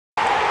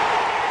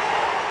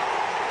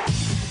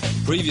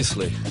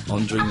Previously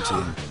on Dream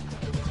Team.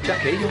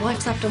 Jackie? Your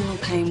wife's abdominal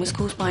pain was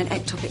caused by an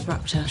ectopic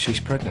rupture. She's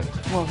pregnant.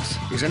 Was.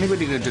 Is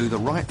anybody to do the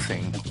right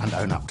thing and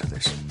own up to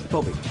this?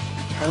 Bobby,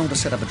 tell them to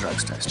set up a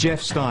drugs test. Jeff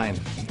Stein,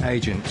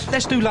 agent.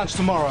 Let's do lunch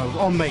tomorrow,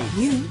 on me.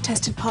 You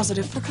tested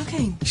positive for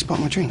cocaine. He spot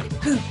my drink.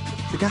 Who?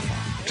 The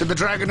gaffer. To the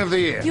Dragon of the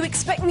Year. You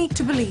expect me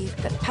to believe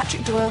that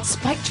Patrick Doyle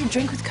spiked your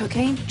drink with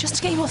cocaine just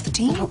to get you off the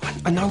team?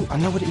 No, I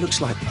know what it looks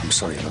like. I'm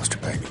sorry you lost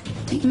your baby.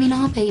 Don't you mean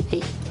our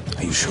baby?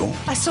 Are you sure?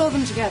 I saw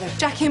them together,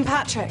 Jackie and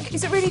Patrick.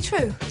 Is it really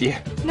true?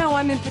 Yeah. No,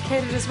 I'm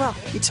implicated as well.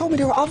 He told me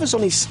there were others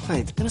on his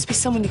side. There must be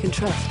someone you can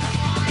trust.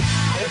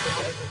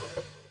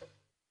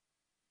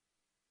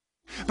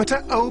 But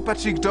I owe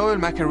Patrick Doyle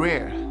my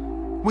career.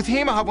 With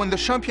him, I have won the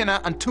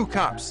championnat and 2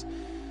 cups.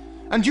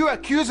 And you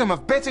accuse him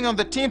of betting on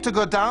the team to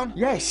go down?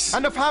 Yes.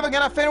 And of having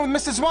an affair with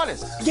Mrs.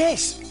 Wallace?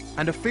 Yes.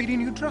 And of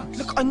feeding you drugs?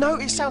 Look, I know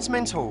it sounds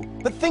mental,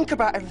 but think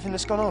about everything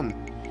that's gone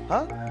on.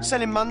 Huh?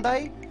 Selling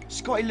Monday,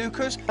 Scotty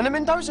Lucas, and the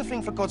Mendoza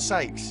thing, for God's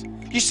sakes.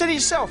 You said it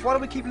yourself, why do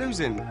we keep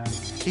losing?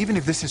 Even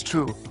if this is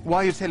true, why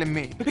are you telling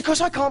me?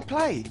 Because I can't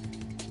play.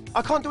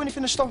 I can't do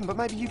anything to stop him, but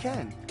maybe you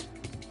can.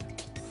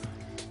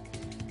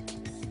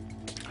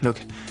 Look,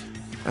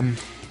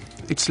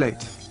 it's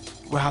late.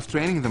 We have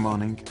training in the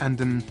morning,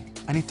 and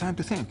I need time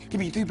to think. Yeah,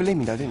 but you do believe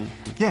me, though, didn't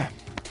you? Yeah.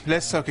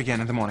 Let's talk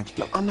again in the morning.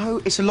 Look, I know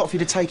it's a lot for you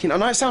to take in. I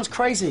know it sounds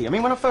crazy. I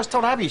mean, when I first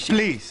told Abby, she...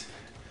 Please.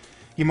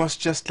 You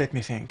must just let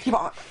me think. Yeah,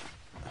 but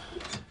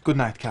Good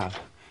night, Carl.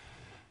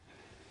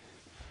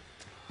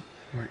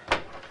 Wait.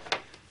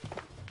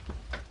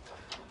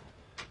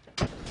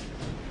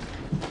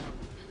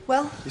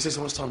 Well, He says he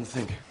wants time to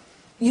think.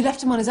 you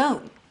left him on his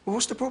own. Well,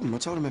 what's the problem? I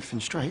told him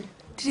everything straight.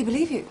 Did he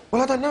believe you?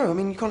 Well, I don't know. I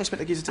mean, you can't expect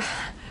the geezer to...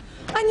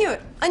 I knew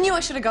it. I knew I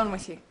should have gone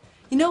with you.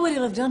 You know what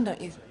he'll have done,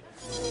 don't you?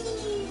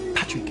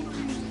 Patrick.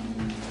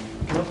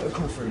 Can I put a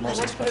call through? I'd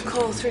like to put a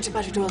call through to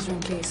Patrick Doyle's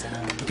room, please.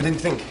 Look, I didn't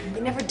think.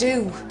 You never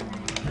do.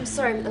 I'm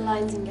sorry, but the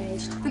line's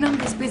engaged. The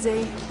number's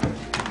busy.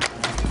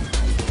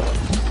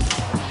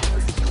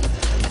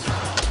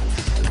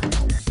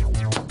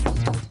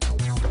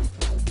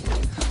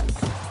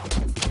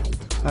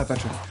 Hi,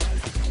 Patrick.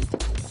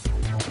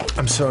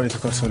 I'm sorry to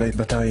call so late,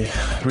 but I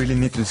really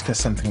need to discuss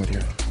something with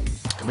you.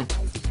 Come in.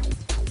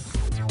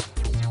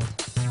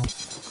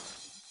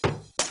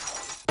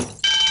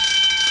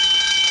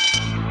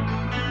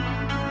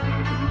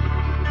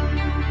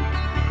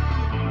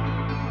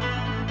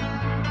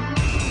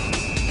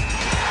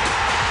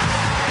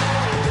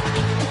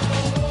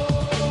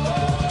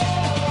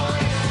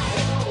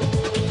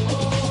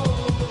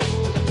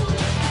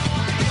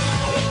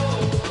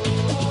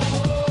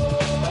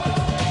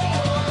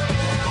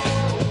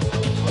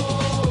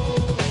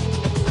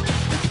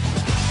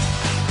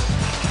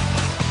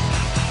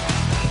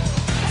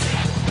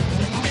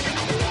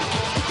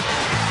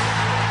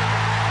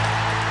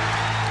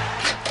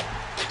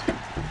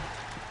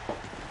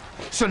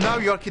 So now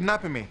you're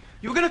kidnapping me.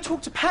 You were going to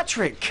talk to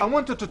Patrick. I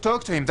wanted to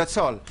talk to him, that's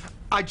all.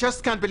 I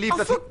just can't believe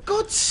that For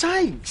God's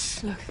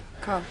sakes. Look,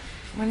 Carl,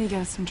 why don't you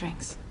get us some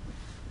drinks?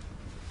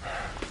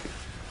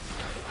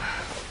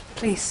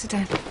 Please, sit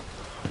down.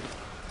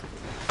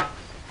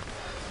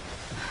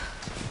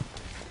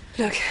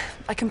 Look,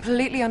 I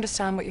completely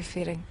understand what you're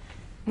feeling.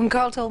 When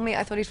Carl told me,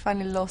 I thought he'd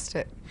finally lost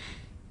it.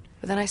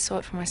 But then I saw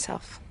it for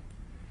myself.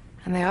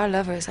 And they are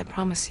lovers, I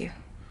promise you.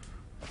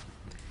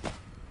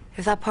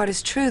 If that part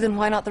is true, then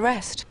why not the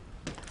rest?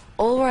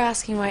 All we're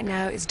asking right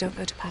now is don't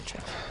go to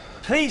Patrick.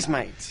 Please,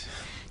 mate.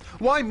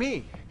 Why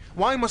me?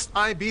 Why must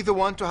I be the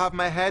one to have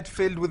my head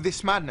filled with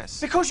this madness?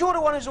 Because you're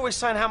the one who's always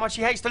saying how much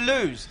he hates to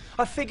lose.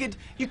 I figured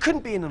you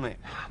couldn't be in on it.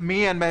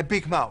 Me and my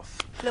big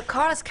mouth. Look,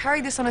 Carl has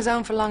carried this on his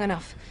own for long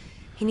enough.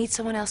 He needs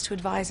someone else to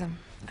advise him.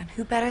 And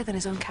who better than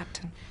his own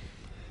captain?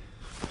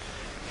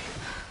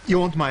 You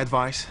want my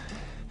advice?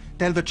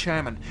 Tell the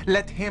chairman.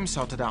 Let him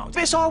sort it out.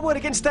 But it's our word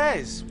against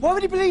theirs. Why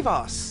would he believe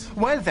us?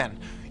 Well then,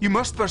 you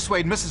must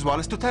persuade Mrs.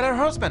 Wallace to tell her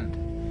husband.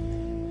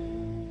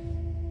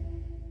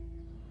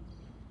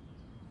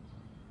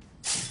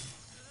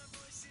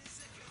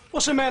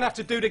 What's a man have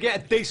to do to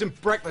get a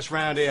decent breakfast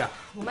round here?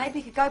 Well, maybe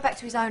he could go back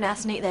to his own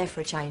house and eat there for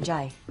a change,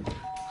 eh?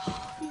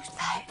 Who's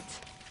that?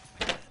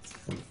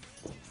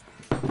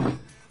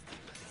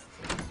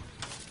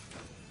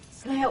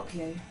 Can I help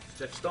you?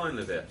 Jeff Stein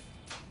live here.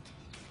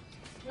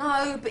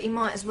 No, but he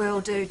might as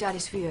well do. Dad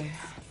is for you.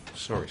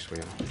 Sorry,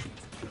 sweetheart.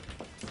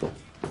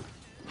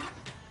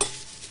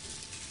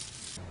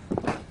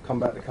 Come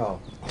back to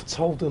Carl. I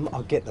told them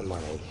I'd get the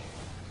money.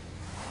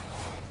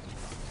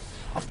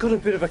 I've got a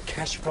bit of a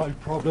cash flow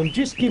problem.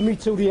 Just give me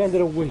till the end of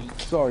the week.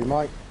 Sorry,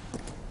 mate.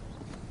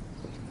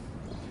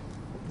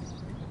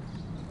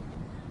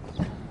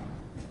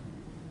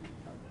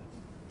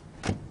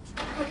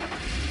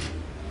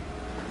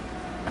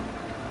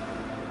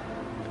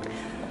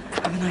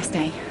 Have a nice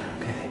day.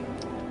 Okay.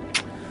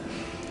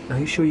 Are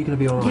you sure you're going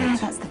to be all right? Yeah,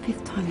 that's the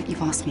 5th time that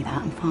you've asked me that.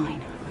 I'm fine.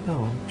 I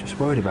know, I'm just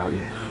worried about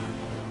you.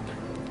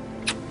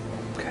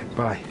 Okay,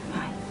 bye.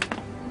 Bye.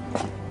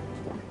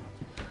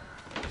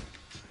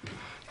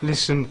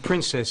 Listen,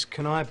 Princess,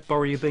 can I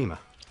borrow your beamer?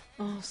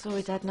 Oh,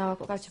 sorry, Dad. No, I've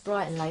got to go to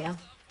Brighton later.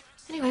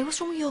 Anyway, what's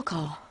wrong with your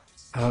car?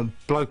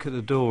 Bloke at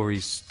the door,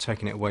 he's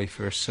taking it away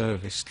for a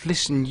service.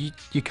 Listen,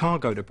 you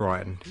can't go to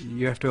Brighton.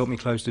 You have to help me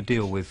close the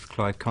deal with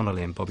Clyde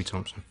Connolly and Bobby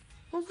Thompson.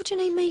 Well, what do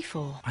you need me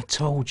for? I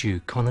told you,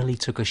 Connolly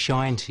took a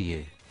shine to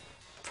you.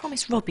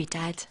 Promise Robbie,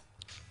 Dad.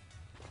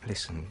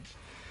 Listen,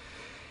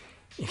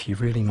 if you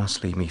really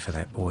must leave me for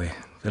that boy,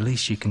 the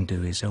least you can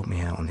do is help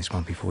me out on this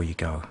one before you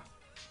go.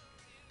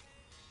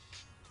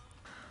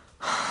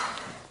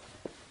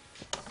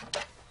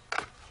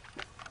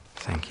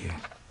 Thank you.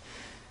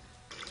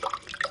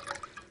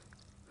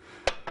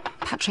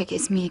 Patrick,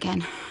 it's me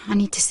again. I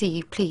need to see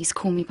you. Please,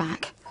 call me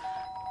back.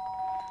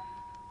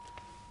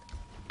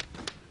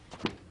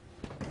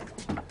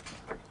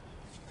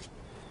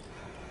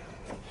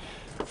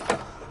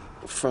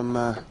 From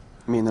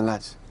me and the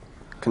lads.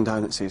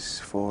 Condolences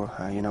for,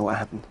 you know, what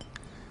happened.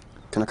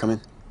 Can I come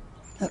in?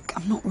 Look,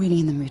 I'm not really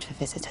in the mood for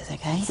visitors,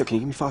 okay? Look, can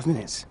you give me 5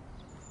 minutes?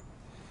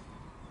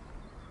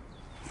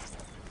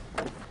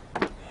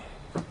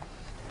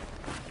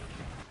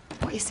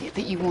 What is it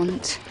that you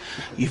want?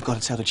 You've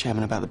got to tell the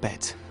chairman about the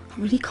bet. I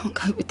really can't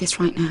cope with this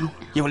right now.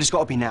 Yeah, well, it's got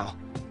to be now.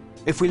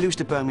 If we lose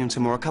to Birmingham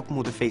tomorrow, a couple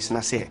more defeats and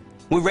that's it.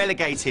 We're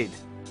relegated.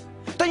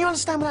 Don't you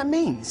understand what that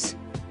means?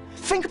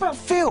 Think about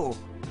Phil.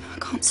 I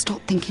can't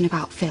stop thinking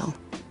about Phil.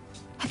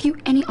 Have you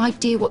any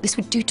idea what this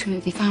would do to him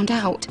if he found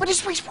out? But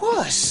it's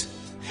worse.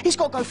 He's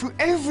got to go through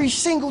every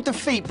single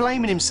defeat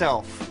blaming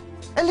himself.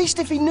 At least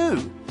if he knew.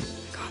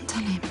 I can't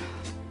tell him.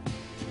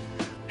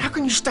 How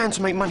can you stand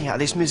to make money out of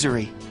this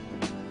misery?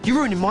 You're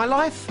ruining my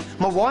life,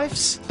 my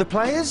wife's, the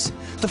players,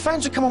 the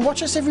fans who come and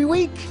watch us every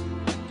week.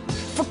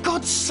 For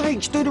God's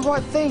sakes, do the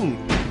right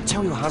thing.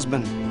 Tell your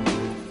husband.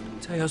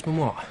 Tell your husband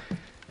what?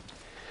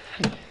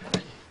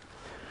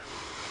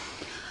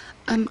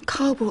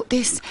 Carl brought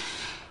this.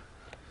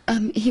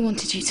 He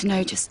wanted you to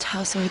know just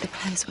how sorry the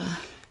players were.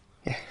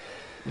 Yeah.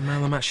 The man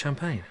of the match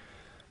champagne.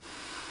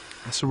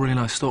 That's a really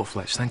nice thought,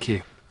 Fletch. Thank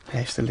you.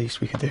 Yeah, it's the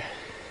least we could do.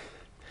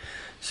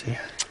 See ya.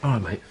 All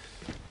right, mate.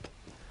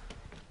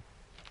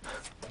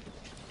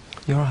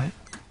 You all right?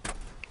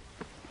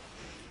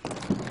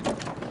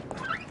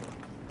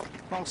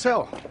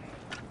 Marcel.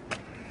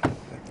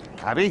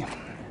 Abby.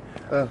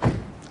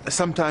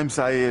 Sometimes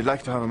I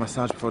like to have a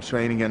massage before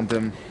training,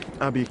 and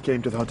Abby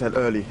came to the hotel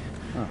early.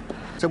 Oh.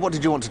 So what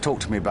did you want to talk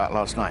to me about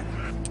last night?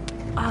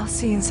 I'll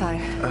see you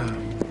inside.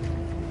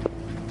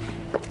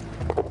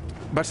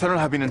 Barcelona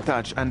have been in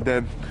touch, and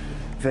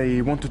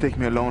they want to take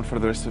me alone for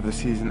the rest of the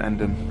season,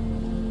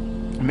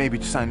 and maybe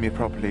to sign me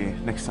properly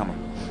next summer.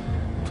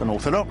 It's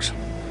unorthodox.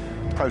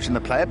 Approaching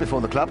the player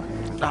before the club.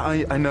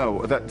 I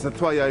know. That's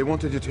why I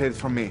wanted you to hear it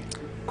from me.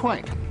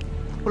 Quite.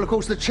 Well, of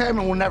course, the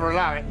chairman will never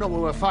allow it, not when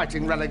we're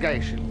fighting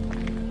relegation.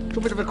 Do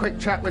a bit of a quick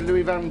chat with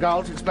Louis van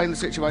Gaal to explain the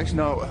situation?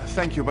 No,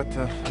 thank you, but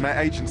my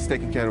agent's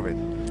taking care of it.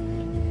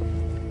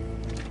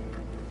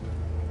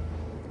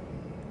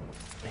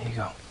 Here you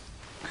go.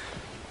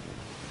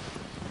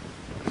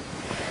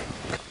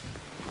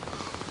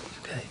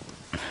 Okay.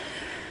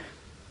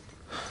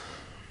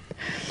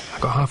 I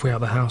got halfway out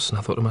of the house and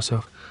I thought to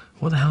myself,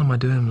 what the hell am I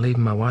doing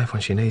leaving my wife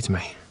when she needs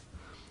me?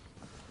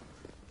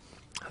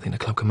 I think the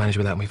club can manage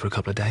without me for a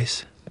couple of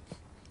days.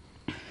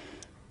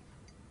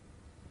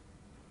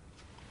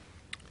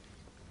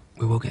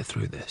 We will get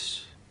through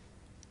this.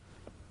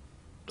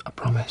 I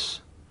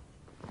promise.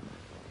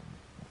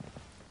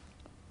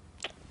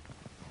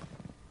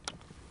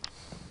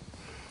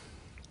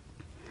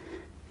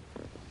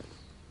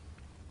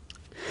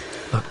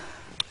 Look,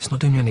 it's not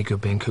doing you any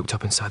good being cooped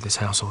up inside this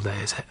house all day,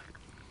 is it?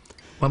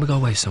 Why don't we go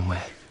away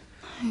somewhere?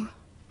 No.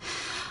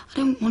 I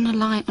don't want to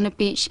lie on a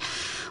beach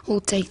all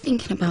day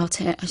thinking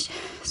about it. I just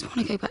want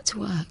to go back to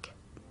work.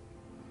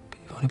 But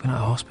you've only been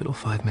out of hospital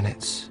 5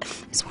 minutes.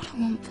 It's what I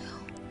want, Phil.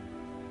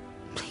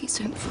 Please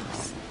don't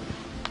fuss.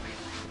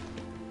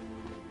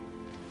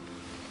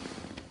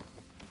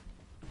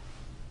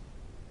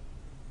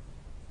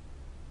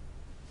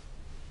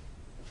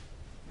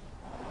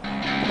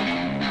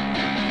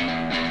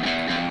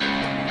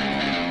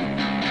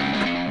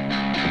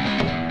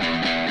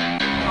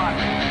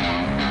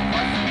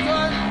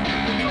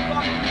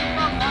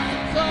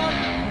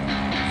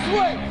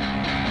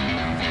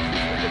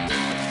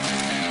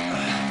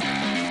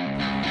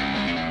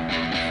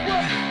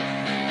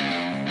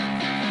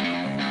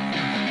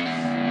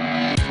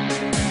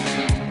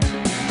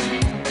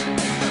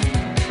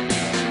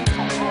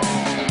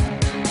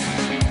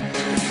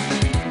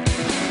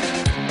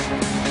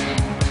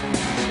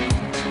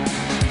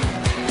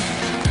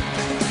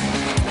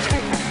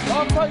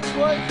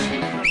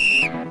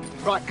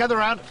 Right, gather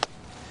round.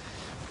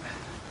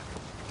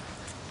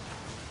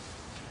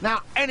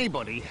 Now,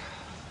 anybody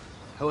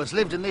who has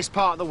lived in this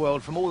part of the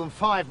world for more than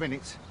 5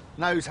 minutes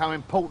knows how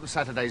important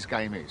Saturday's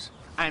game is.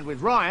 And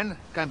with Ryan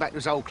going back to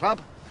his old club,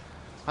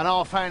 and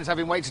our fans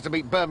having waited to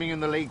beat Birmingham in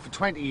the league for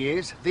 20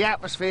 years, the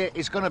atmosphere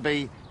is going to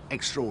be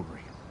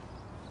extraordinary.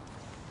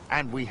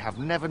 And we have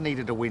never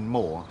needed a win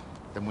more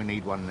than we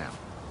need one now.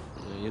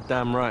 Yeah, you're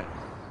damn right.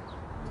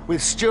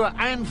 With Stuart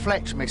and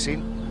Fletch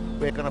missing,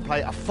 We're going to play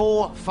a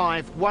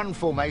 4-5-1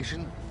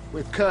 formation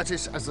with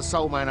Curtis as the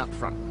sole man up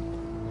front.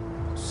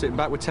 Sitting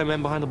back with 10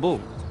 men behind the ball.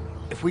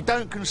 If we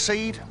don't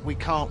concede, we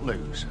can't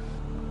lose.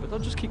 But they'll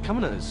just keep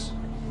coming at us.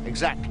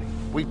 Exactly.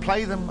 We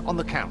play them on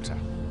the counter.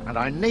 And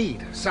I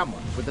need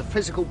someone with the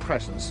physical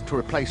presence to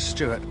replace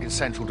Stewart in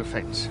central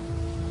defence.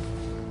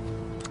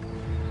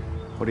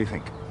 What do you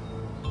think?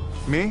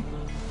 Me?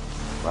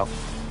 Well,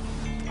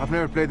 I've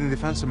never played in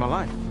defence in my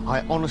life.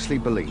 I honestly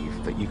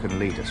believe that you can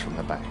lead us from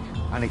the back.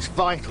 And it's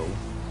vital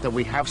that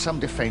we have some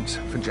defence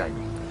for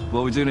Jamie.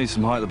 Well, we do need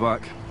some height at the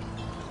back.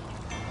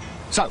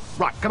 So,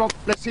 right, come on,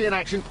 let's see in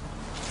action.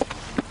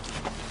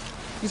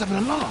 He's having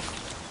a laugh.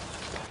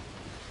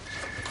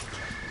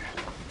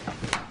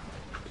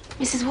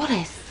 Mrs.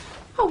 Wallace.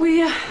 Oh,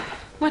 we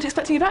weren't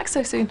expecting you back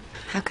so soon.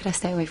 How could I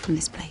stay away from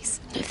this place?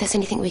 If there's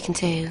anything we can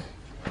do.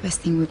 The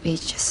best thing would be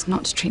just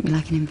not to treat me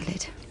like an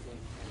invalid.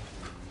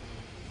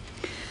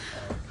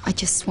 I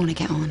just want to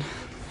get on.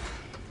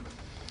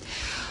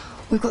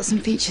 We've got some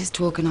features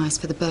to organise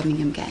for the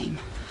Birmingham game.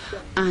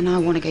 And I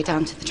want to go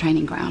down to the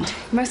training ground.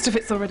 Most of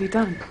it's already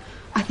done.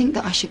 I think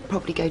that I should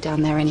probably go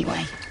down there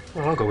anyway.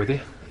 Well, I'll go with you.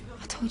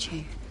 I told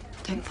you,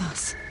 don't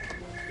fuss.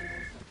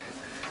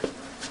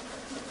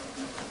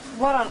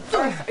 What on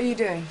earth are you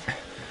doing?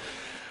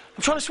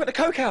 I'm trying to sweat the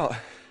coke out.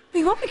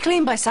 You won't be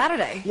clean by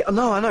Saturday. Yeah,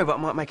 no, I know, but I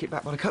might make it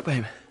back by the cup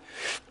game.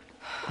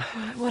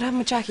 What happened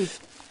with Jackie?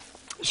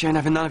 She ain't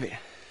having none of it.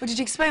 Well, did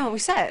you explain what we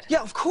said?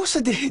 Yeah, of course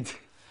I did.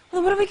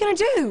 Well, then what are we going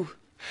to do?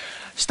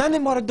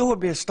 Standing by the door would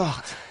be a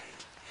start.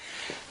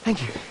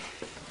 Thank you.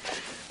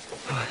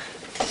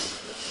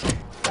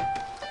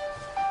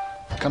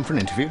 Come for an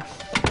interview?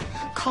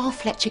 Carl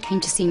Fletcher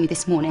came to see me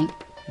this morning,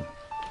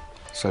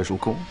 Social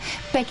call?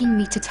 begging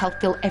me to tell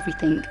Phil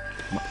everything.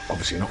 Well,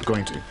 obviously you're not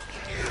going to.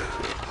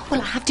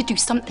 Well, I have to do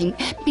something.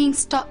 Being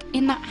stuck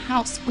in that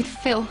house with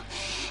Phil,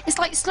 it's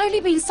like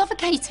slowly being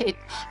suffocated,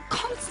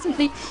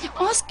 constantly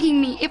asking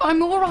me if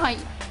I'm all right,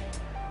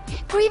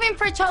 grieving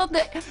for a child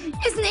that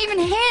isn't even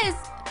his.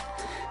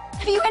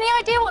 Have you any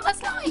idea what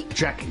that's like?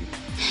 Jackie.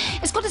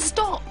 It's got to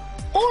stop.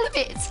 All of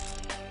it.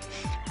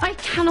 I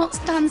cannot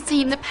stand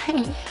seeing the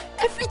pain.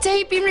 Every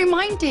day being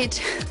reminded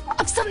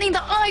of something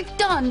that I've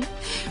done,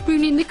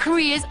 ruining the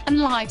careers and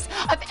lives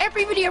of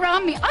everybody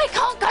around me. I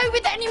can't go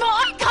with it anymore.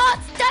 I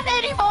can't stand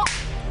it anymore.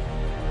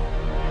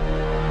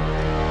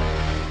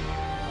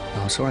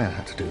 I'm sorry I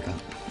had to do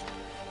that.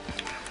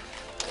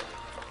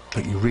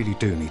 But you really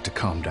do need to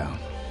calm down.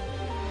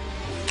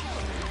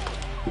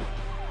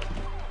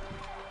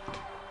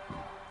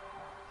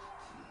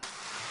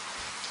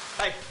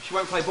 Hey, she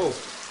won't play ball.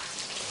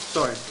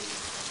 Sorry.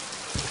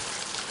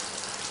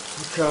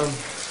 Look,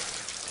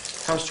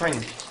 how's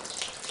training?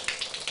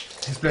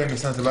 He's playing me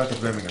Santa Barbara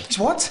at Birmingham.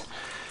 What?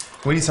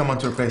 We need someone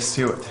to replace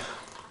Stewart.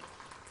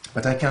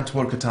 But I can't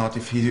work it out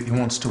if he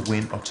wants to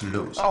win or to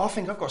lose. Oh, I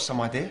think I've got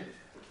some idea.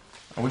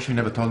 I wish you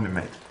never told me,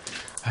 mate.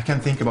 I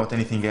can't think about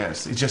anything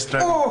else. It's just...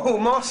 Oh,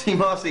 Marcy,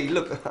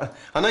 look,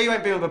 I know you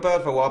ain't been with a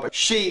bird for a while, but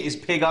she is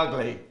pig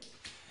ugly.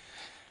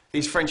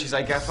 These Frenchies,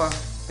 eh, Gaffer?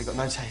 They got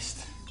no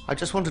taste. I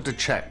just wanted to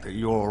check that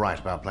you're all right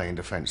about playing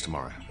defence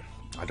tomorrow.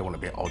 I don't want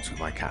to be at odds with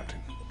my captain.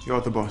 You're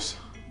the boss.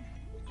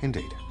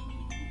 Indeed.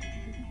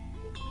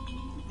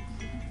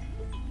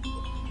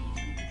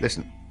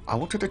 Listen, I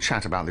wanted to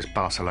chat about this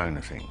Barcelona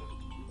thing.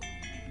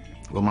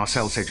 Well,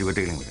 Marcel said you were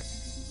dealing with it.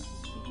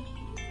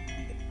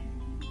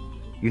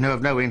 You know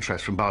of no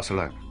interest from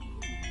Barcelona.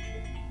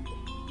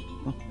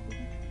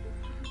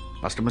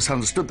 Must have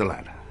misunderstood the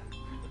lad.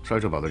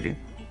 Sorry to have bothered you.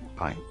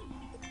 Bye.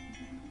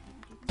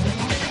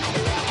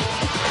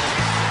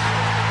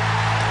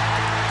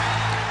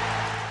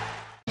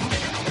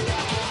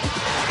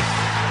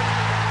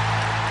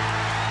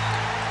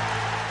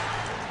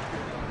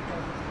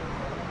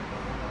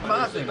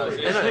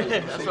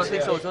 That's what I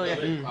think so as well,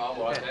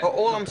 yeah.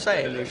 All I'm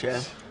saying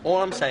is,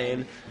 all I'm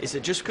saying is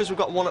that just because we've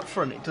got one up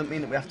front, it doesn't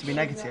mean that we have to be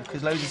negative,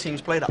 because loads of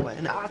teams play that way,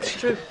 innit? That's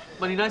true.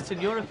 Man United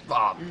in Europe.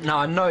 Oh, no,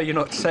 I know you're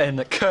not saying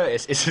that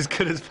Curtis is as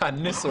good as Van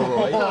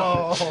Nistelrooy.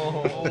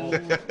 Oh.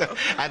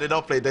 And they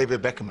don't play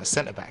David Beckham as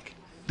centre-back,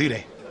 do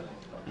they?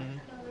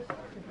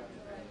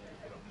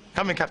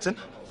 Come in, Captain.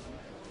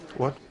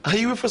 What? Are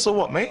you with us or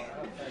what, mate?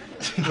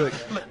 Look,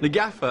 the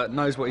gaffer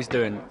knows what he's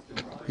doing.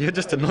 You're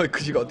just annoyed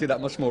because you've got to do that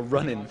much more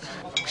running.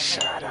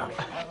 Shut up.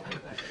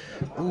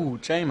 Ooh,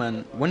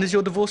 J-Man, when does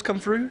your divorce come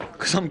through?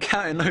 Because I'm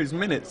counting those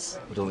minutes.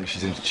 I don't think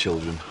she's into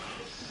children.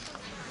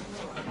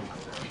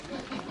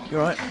 You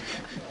all right?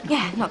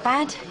 Yeah, not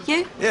bad.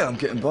 You? Yeah, I'm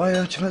getting by. Do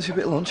you fancy a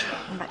bit of lunch?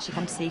 I've actually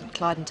come to see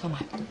Clyde and Tomo.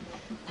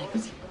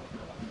 Thanks.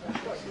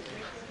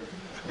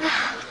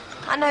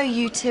 I know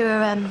you two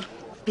are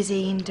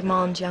busy in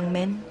demand young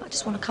men. I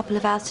just want a couple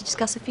of hours to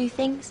discuss a few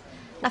things.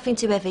 Nothing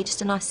too heavy,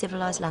 just a nice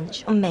civilised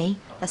lunch. On me.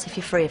 That's if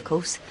you're free, of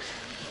course.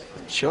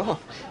 Sure.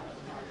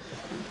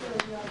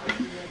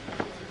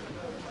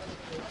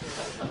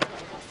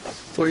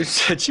 Thought you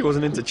said she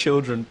wasn't into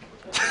children.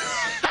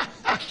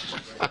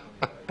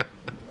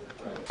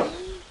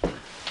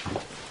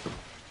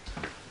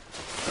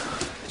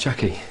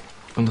 Jackie,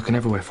 I'm looking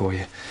everywhere for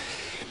you.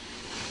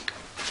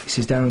 This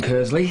is Darren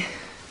Kersley,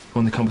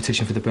 won the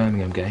competition for the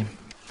Birmingham game.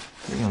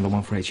 On the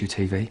one for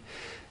HUTV.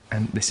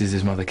 And this is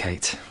his mother,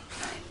 Kate.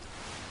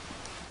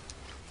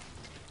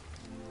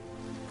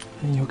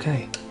 Are you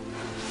okay?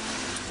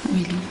 Not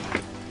really.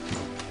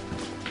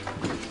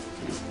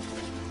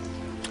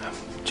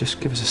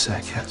 Just give us a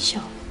sec, yeah?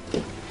 Sure.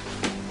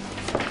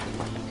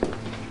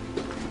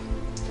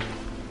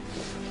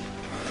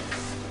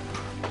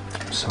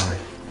 I'm sorry.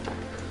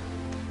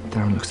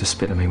 Darren looks to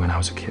spit at me when I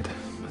was a kid.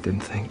 I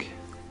didn't think.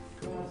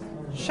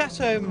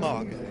 Chateau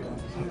Margaux.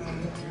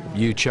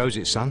 You chose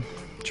it, son.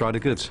 Try the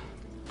goods.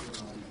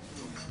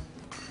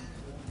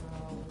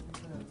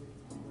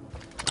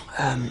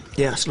 Yeah,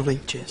 that's lovely.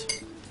 Cheers.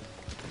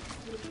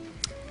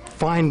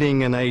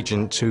 Finding an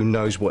agent who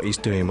knows what he's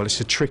doing, well,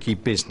 it's a tricky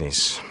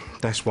business.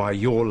 That's why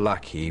you're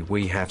lucky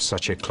we have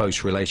such a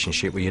close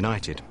relationship with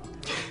United.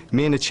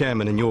 Me and the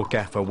chairman and your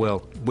gaffer,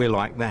 well, we're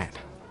like that.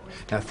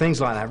 Now,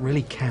 things like that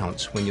really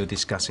counts when you're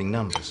discussing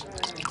numbers.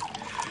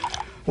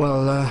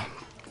 Well,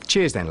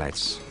 cheers then,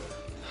 lads.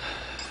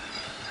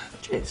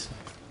 Cheers.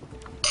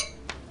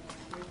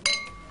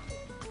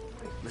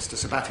 Mr.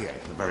 Sabatier,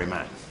 the very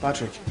man.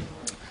 Patrick.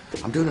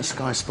 I'm doing a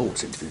Sky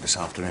Sports interview this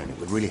afternoon. It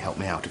would really help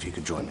me out if you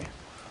could join me.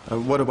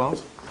 What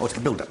about? Oh, it's the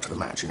build-up to the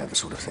match, you know, the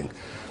sort of thing.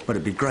 But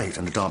it'd be great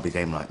in a derby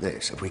game like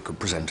this if we could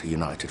present a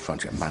United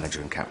front manager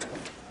and captain.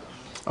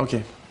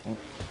 Okay.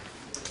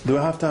 Do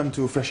I have time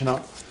to freshen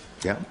up?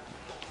 Yeah.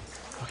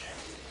 Okay.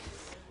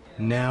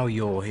 Now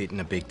you're hitting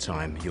the big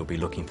time. You'll be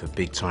looking for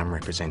big-time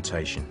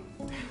representation.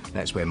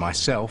 That's where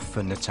myself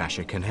and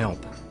Natasha can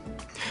help.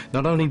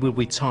 Not only will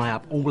we tie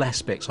up all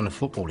aspects on the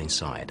footballing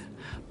side,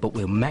 but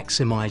we'll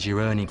maximise your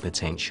earning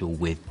potential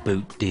with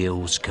boot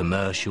deals,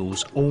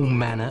 commercials, all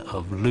manner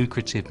of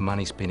lucrative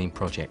money-spinning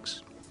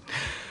projects.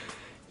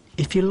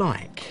 If you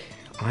like,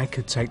 I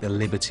could take the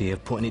liberty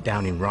of putting it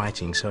down in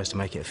writing so as to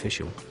make it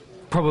official.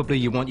 Probably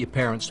you want your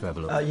parents to have a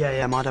look.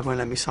 Yeah, my dad won't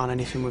let me sign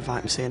anything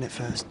without him seeing it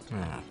first.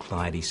 Ah,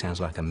 Clyde, he sounds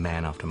like a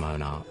man after my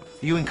own heart.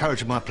 You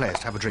encouraging my players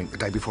to have a drink the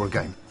day before a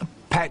game?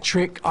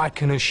 Patrick, I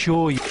can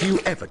assure you... If you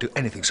ever do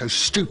anything so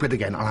stupid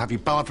again, I'll have you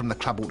barred from the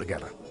club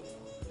altogether.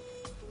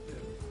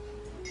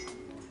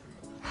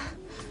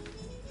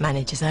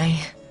 Managers, eh?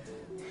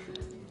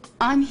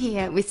 I'm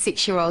here with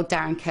 6-year-old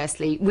Darren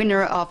Kersley,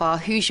 winner of our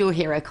Who's Your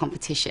Hero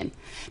competition.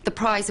 The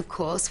prize, of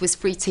course, was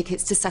free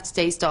tickets to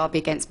Saturday's derby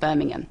against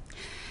Birmingham.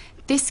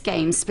 This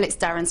game splits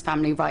Darren's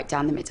family right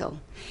down the middle.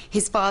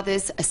 His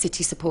father's a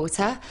City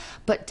supporter,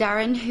 but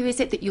Darren, who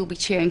is it that you'll be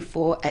cheering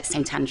for at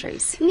St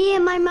Andrews? Me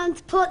and my mum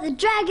support the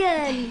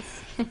Dragons.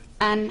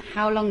 And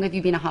how long have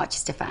you been a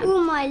Harchester fan? All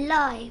my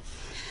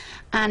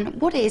life. And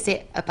what is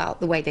it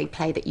about the way they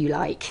play that you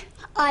like?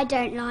 I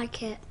don't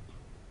like it.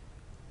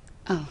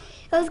 Oh.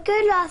 It was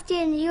good last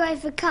year in the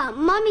UEFA Cup.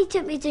 Mummy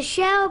took me to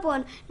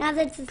Shelbourne. Now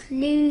they just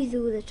lose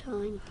all the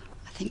time.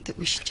 I think that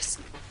we should just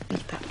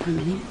leave that for a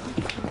minute.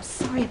 I'm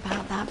sorry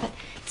about that, but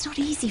it's not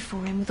easy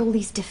for him with all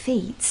these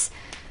defeats.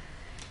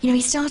 You know,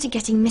 he started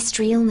getting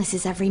mystery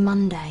illnesses every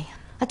Monday.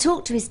 I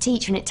talked to his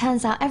teacher and it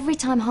turns out every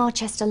time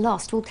Harchester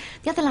lost, well,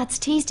 the other lads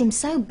teased him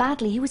so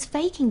badly he was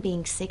faking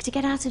being sick to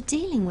get out of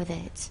dealing with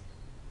it.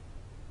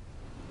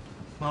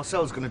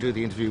 Marcel's going to do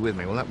the interview with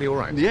me. Will that be all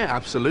right? Yeah,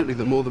 absolutely.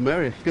 The more the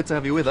merrier. Good to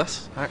have you with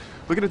us.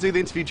 We're going to do the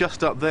interview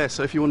just up there,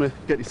 so if you want to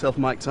get yourself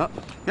mic'd up.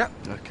 Yeah.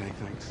 Okay,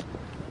 thanks.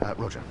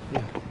 Roger.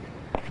 Yeah.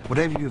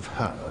 Whatever you've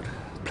heard,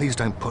 please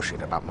don't push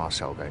it about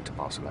Marcel going to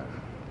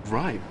Barcelona.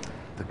 Right.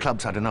 The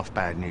club's had enough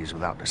bad news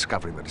without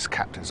discovering that his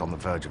captain's on the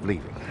verge of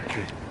leaving.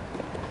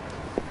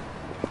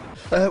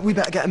 Okay. We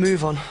better get a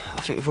move on. I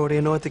think we've already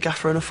annoyed the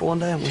gaffer enough for one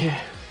day, haven't we? Yeah.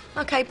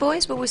 OK,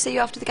 boys, well, we'll see you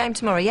after the game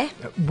tomorrow, yeah?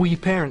 Will your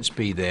parents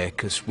be there?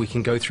 Because we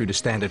can go through the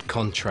standard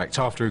contract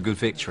after a good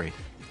victory.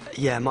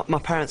 Yeah, my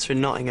parents are in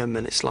Nottingham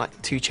and it's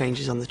like 2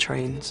 changes on the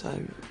train, so...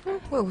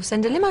 Well, we'll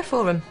send a limo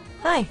for them.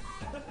 Hey.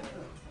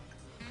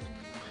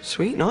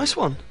 Sweet, nice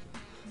one.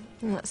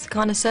 Well, that's the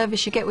kind of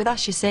service you get with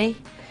us, you see.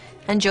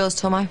 And yours,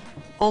 Tomo.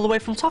 All the way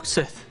from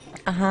Toxteth?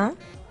 Uh-huh.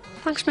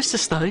 Thanks, Mr.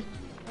 Stein.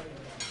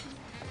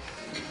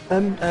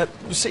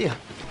 See ya.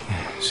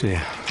 Yeah, see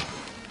ya.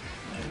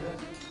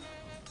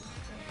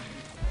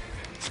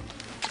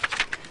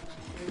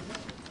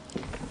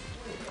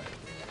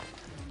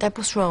 Dad,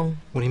 what's wrong?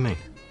 What do you mean?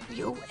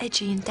 You're all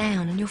edgy and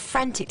down and you're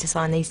frantic to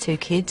sign these 2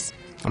 kids.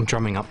 I'm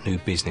drumming up new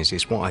business.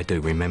 It's what I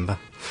do, remember?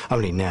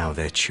 Only now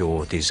they're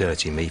chore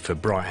deserting me for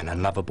Brighton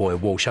and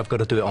Loverboy Walsh. I've got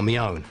to do it on my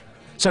own.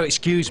 So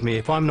excuse me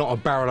if I'm not a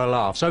barrel of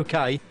laughs,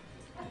 OK?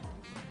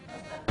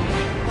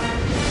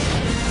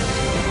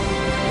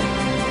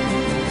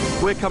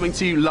 We're coming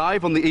to you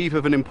live on the eve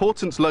of an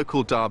important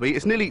local derby.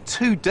 It's nearly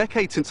 2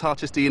 decades since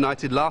Harchester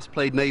United last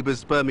played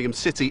neighbours Birmingham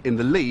City in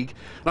the league.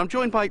 And I'm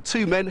joined by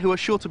 2 men who are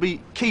sure to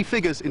be key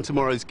figures in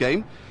tomorrow's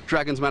game.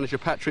 Dragons manager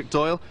Patrick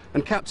Doyle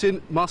and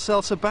captain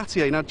Marcel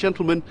Sabatier. Now,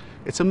 gentlemen,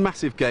 it's a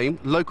massive game,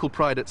 local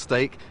pride at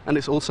stake, and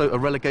it's also a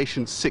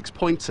relegation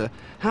 6-pointer.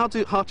 How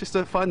do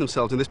Harchester find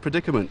themselves in this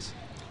predicament?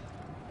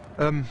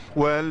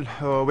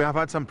 Well, we have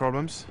had some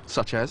problems.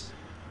 Such as?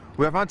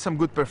 We have had some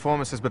good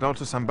performances, but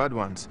also some bad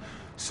ones.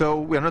 So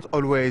we are not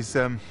always,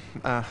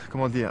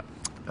 comment dire?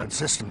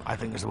 Consistent, I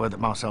think, is the word that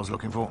Marcel's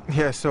looking for.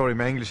 Yeah, sorry,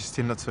 my English is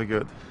still not so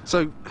good.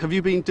 So, have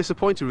you been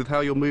disappointed with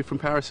how your move from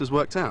Paris has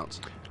worked out?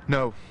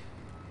 No.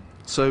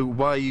 So,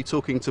 why are you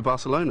talking to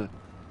Barcelona?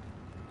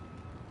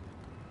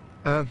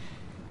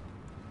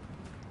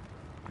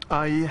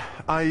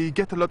 I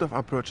get a lot of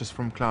approaches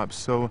from clubs,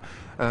 so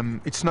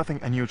it's nothing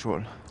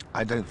unusual.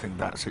 I don't think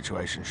that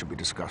situation should be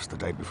discussed the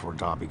day before a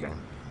derby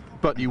game.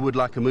 But you would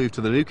like a move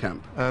to the new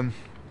camp?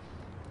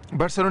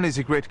 Barcelona is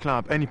a great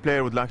club. Any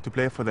player would like to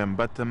play for them,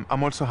 but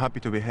I'm also happy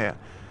to be here.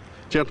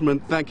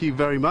 Gentlemen, thank you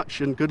very much,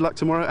 and good luck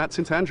tomorrow at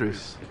St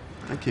Andrews.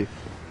 Thank you.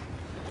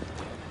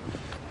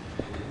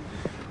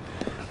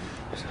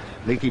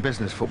 Leaky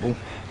business, football.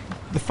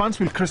 The fans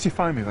will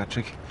crucify me,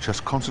 Patrick.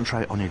 Just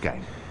concentrate on your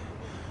game.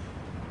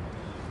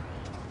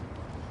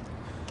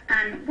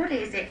 And what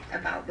is it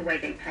about the way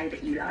they play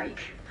that you like?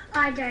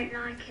 I don't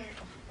like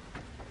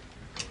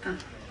it. Oh.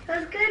 It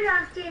was good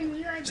last year in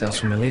the UEFA. Sounds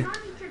familiar. Mummy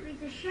took me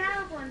to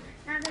Shelbourne.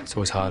 It's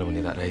always harder when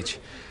you're that age.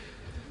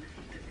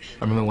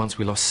 I remember once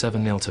we lost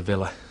 7-0 to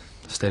Villa.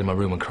 I stayed in my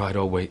room and cried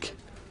all week.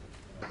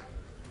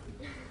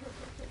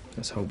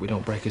 Let's hope we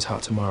don't break his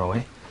heart tomorrow,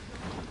 eh?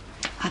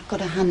 I've got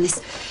to hand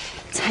this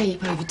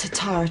tape over to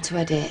Tara to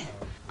edit.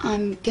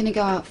 I'm gonna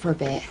go out for a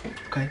bit.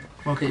 Okay,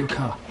 I'll get you a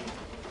car.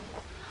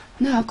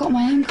 No, I've got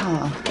my own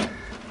car.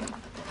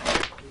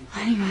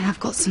 Anyway, I've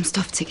got some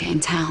stuff to get in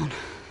town.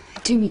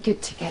 It'd do me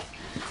good to get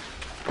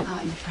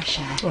out in the fresh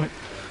air. All right.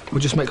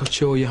 We'll just make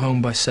sure you're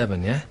home by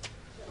 7, yeah?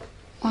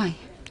 Why?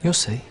 You'll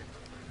see.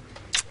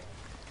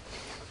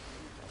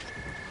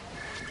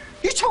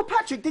 You told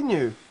Patrick, didn't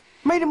you?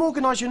 Made him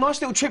organise your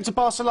nice little trip to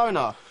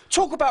Barcelona.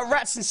 Talk about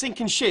rats and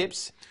sinking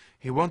ships.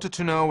 He wanted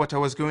to know what I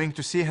was going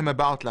to see him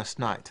about last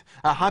night.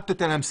 I had to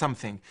tell him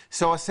something,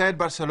 so I said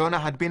Barcelona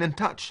had been in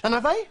touch. And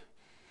have they?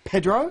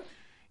 Pedro?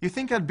 You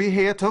think I'd be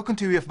here talking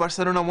to you if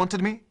Barcelona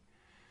wanted me?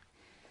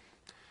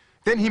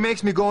 Then he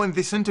makes me go in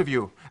this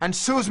interview and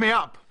sews me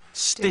up.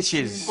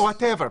 Stitches.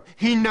 Whatever.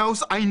 He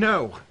knows I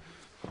know.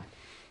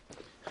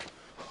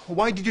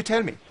 Why did you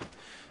tell me?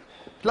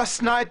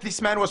 Last night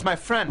this man was my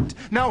friend.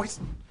 Now he's...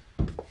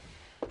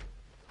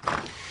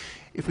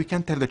 If we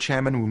can't tell the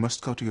chairman, we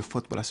must go to your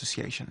football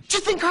association. Do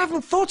you think I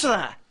haven't thought of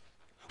that?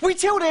 We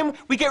tell them,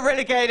 we get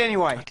relegated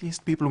anyway. At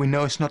least people we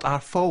know it's not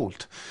our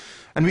fault.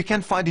 And we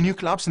can't find new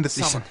clubs in the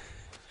summer.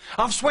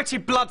 I've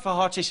sweated blood for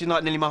Harchester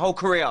United nearly my whole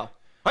career.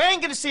 I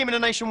ain't going to see him in a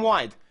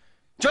nationwide.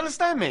 Do you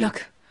understand me?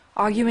 Look,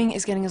 arguing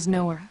is getting us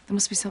nowhere. There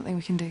must be something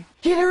we can do.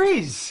 Yeah, there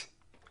is.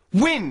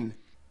 Win.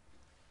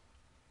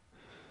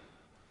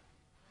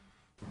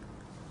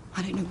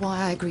 I don't know why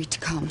I agreed to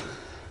come.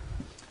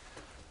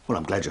 Well,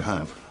 I'm glad you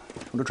have.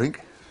 Want a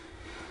drink?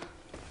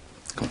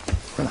 Come on,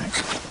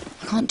 relax.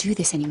 I can't do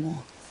this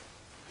anymore.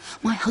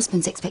 My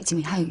husband's expecting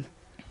me home.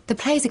 The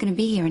players are going to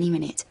be here any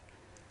minute.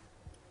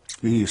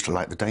 You used to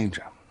like the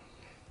danger.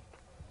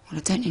 Well,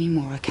 I don't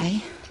anymore,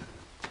 okay?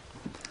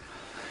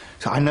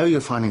 So I know you're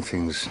finding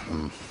things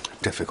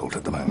difficult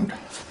at the moment.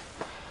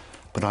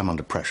 But I'm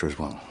under pressure as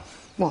well.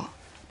 What?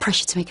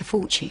 Pressure to make a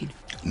fortune?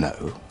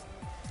 No.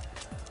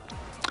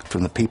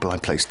 From the people I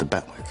placed the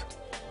bet with.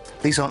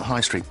 These aren't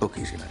high street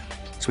bookies, you know.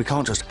 So we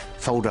can't just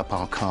fold up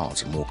our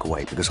cards and walk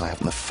away because I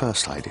haven't the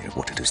first idea of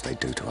what it is they'd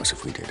do to us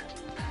if we did.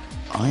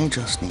 I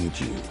just need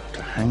you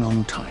to hang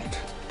on tight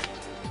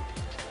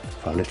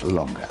for a little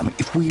longer. I mean,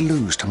 if we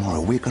lose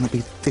tomorrow, we're going to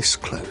be this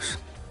close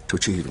to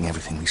achieving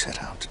everything we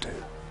set out to do.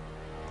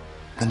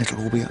 Then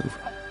it'll all be over.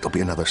 There'll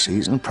be another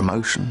season,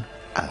 promotion,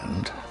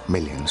 and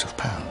millions of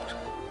pounds.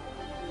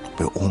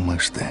 We're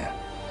almost there.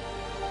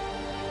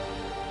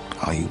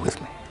 Are you with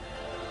me?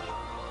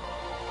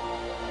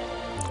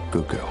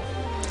 Good girl.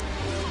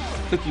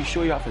 Look, you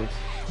sure you're up for this?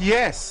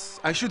 Yes,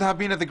 I should have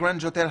been at the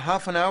Grand Hotel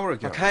half an hour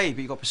ago. Okay, but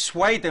you've got to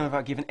persuade them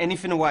without giving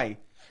anything away.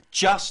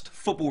 Just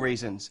football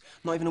reasons.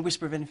 Not even a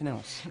whisper of anything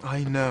else.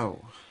 I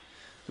know.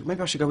 Look,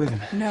 maybe I should go with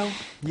him. No.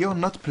 You're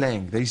not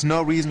playing. There is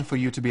no reason for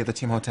you to be at the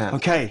team hotel.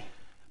 Okay,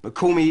 but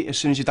call me as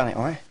soon as you've done it,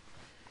 all right?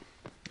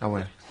 I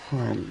will. All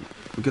right,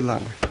 good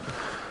luck.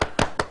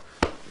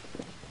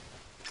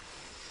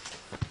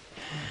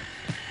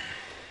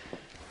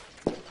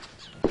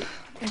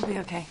 It'll be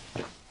okay.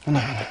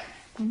 No.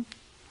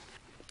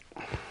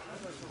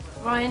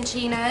 Ryan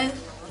Chino,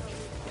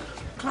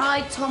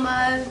 Clyde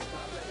Tomo,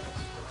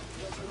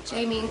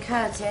 Jamie and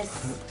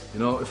Curtis. You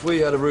know, if we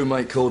had a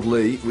roommate called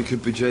Lee, we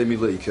could be Jamie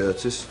Lee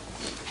Curtis.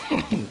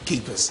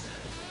 Keepers.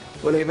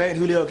 Well, he made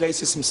Julio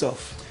Iglesias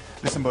himself.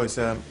 Listen, boys,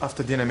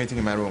 after dinner meeting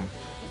in my room.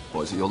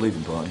 What, is it your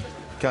leaving party?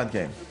 Card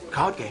game.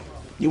 Card game?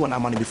 You want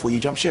that money before you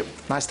jump ship.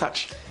 Nice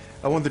touch.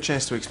 I want the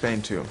chance to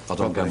explain to you. I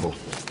don't gamble.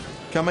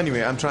 Come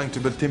anyway, I'm trying to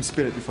build team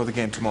spirit before the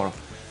game tomorrow.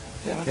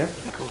 Yeah?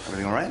 Cool.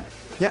 Everything all right?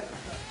 Yeah.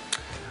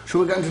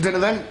 Shall we go to dinner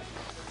then?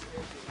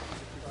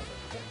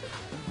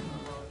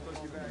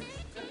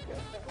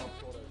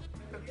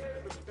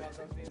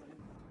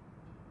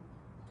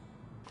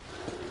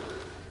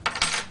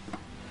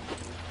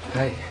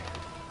 Hey.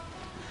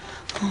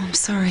 Oh, I'm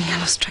sorry. I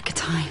lost track of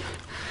time.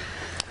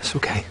 It's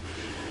okay.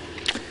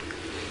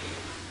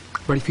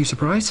 Ready for your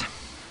surprise?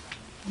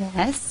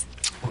 Yes.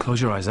 Well,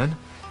 close your eyes then.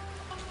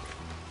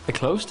 They're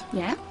closed?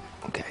 Yeah.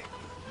 Okay.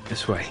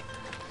 This way.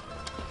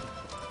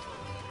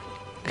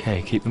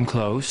 Okay, keep them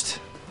closed.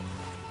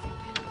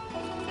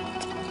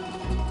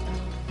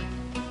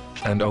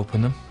 And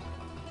open them.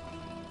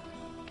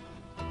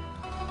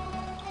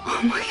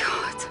 Oh my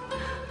God.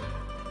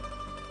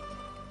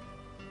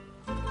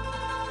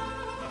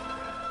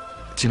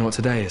 Do you know what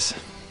today is?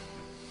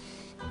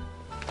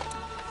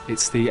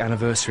 It's the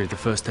anniversary of the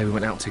first day we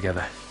went out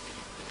together.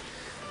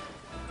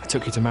 I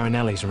took you to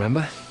Marinelli's,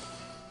 remember?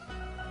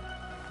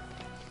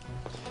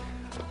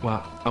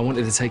 Well, I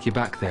wanted to take you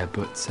back there,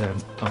 but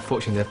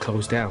unfortunately they've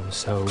closed down,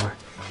 so...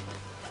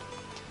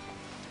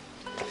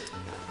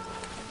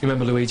 You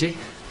remember Luigi?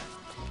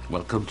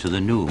 Welcome to the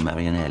new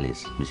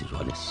Marinelli's, Mrs.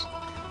 Wallace.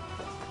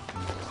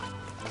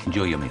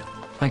 Enjoy your meal.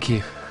 Thank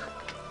you.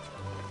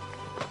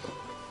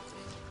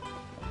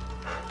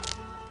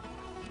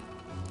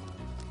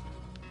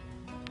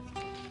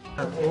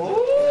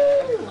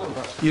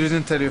 You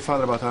didn't tell your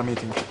father about our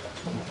meeting.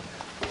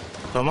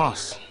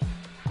 Tomas,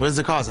 where's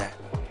the cars at?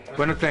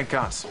 We're not playing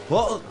cards.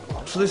 What?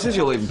 So this is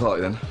your leaving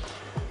party then?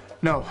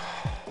 No.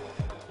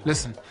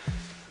 Listen,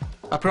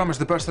 I promise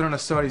the Barcelona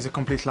story is a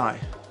complete lie.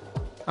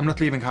 I'm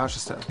not leaving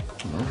Harchester.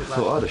 I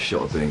thought I had a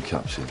shot at being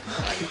captain.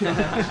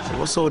 So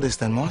what's all this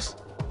then, Moss?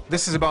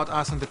 This is about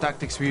us and the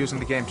tactics we use in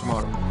the game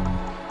tomorrow.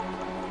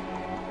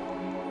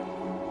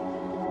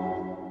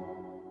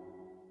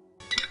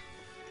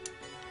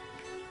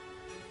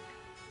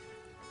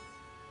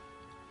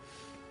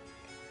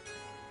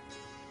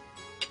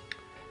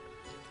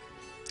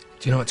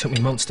 Do you know, it took me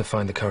months to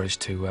find the courage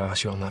to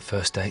ask you on that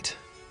first date.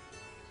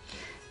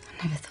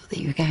 I never thought that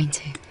you were going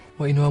to.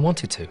 Well, you knew I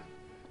wanted to.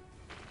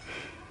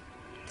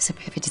 It's a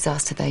bit of a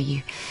disaster, though,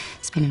 you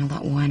spilling all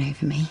that wine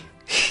over me.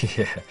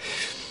 Yeah.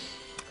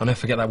 I'll never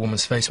forget that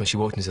woman's face when she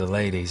walked into the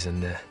ladies,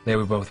 and there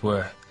we both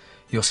were,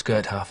 your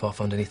skirt half off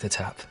underneath the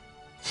tap.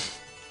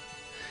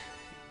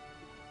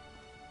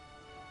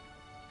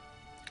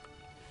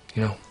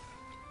 You know,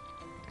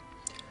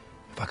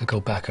 if I could go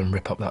back and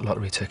rip up that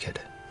lottery ticket,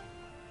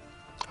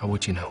 how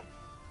would you know?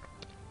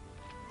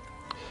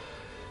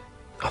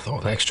 I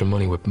thought the extra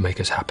money would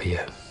make us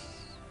happier,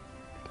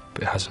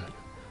 but it hasn't.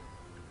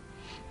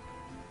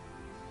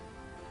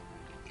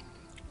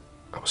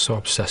 I was so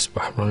obsessed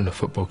by running a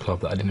football club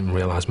that I didn't even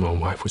realise my own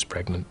wife was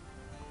pregnant.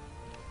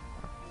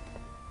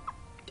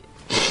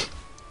 It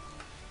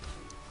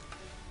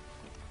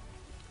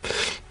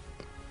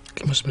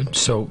must have been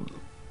so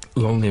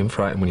lonely and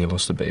frightened when you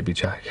lost the baby,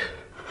 Jack.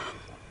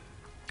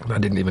 And I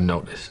didn't even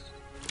notice.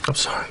 I'm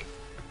sorry.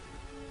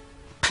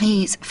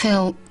 Please,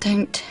 Phil,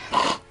 don't.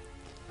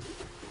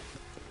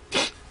 Do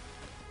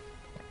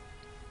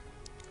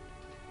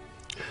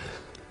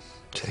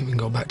you think we can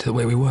go back to the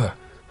way we were?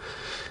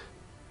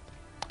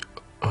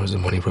 Or has the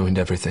money ruined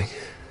everything?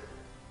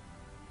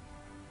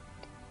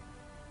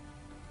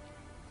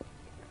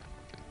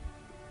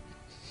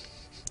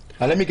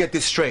 Now let me get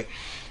this straight.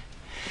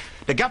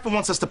 The gaffer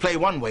wants us to play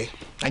one way,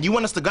 and you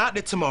want us to go out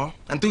there tomorrow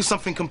and do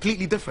something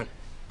completely different.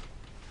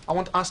 I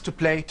want us to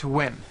play to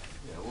win.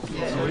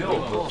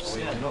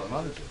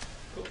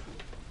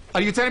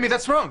 Are you telling me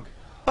that's wrong?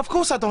 Of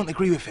course I don't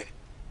agree with it.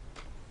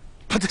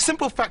 But the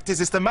simple fact is,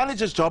 it's the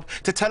manager's job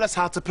to tell us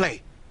how to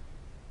play.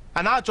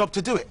 And our job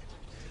to do it.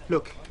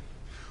 Look,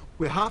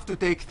 we have to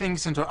take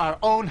things into our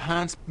own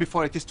hands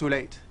before it is too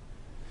late.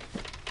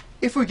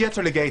 If we get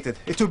relegated,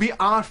 it will be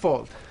our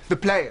fault, the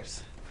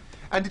players.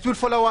 And it will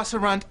follow us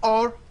around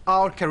all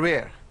our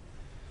career.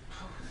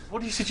 What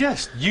do you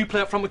suggest? You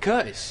play up front with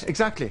Curtis?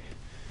 Exactly.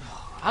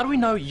 How do we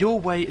know your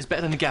way is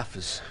better than the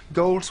gaffer's?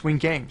 Goals win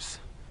games.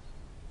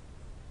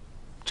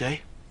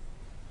 Jay?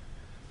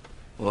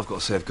 Well, I've got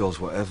to save goals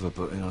whatever,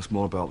 but, you know, it's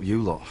more about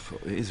you lot.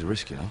 It is a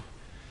risk, you know.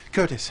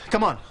 Curtis,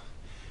 come on.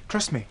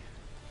 Trust me.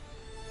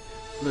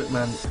 Look,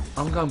 man,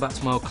 I'm going back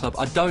to my old club.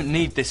 I don't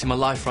need this in my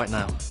life right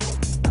now.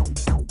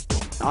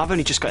 I've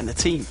only just got in the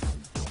team.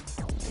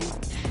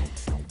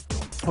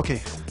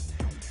 Okay.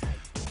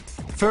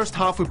 First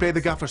half, we play the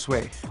gaffer's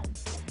way.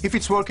 If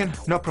it's working,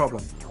 no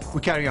problem.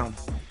 We carry on.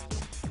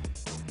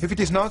 If it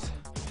is not,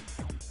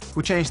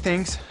 we change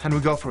things and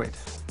we go for it.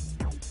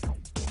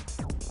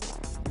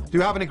 Do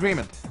you have an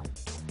agreement?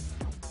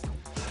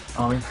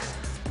 I mean...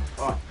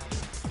 All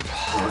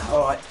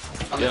right.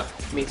 Yeah.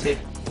 Me too.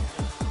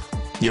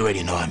 You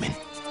already know I'm in.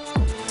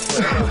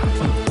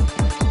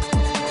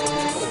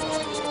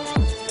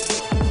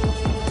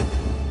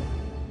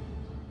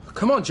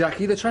 Come on,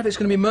 Jackie, the traffic's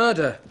going to be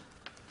murder.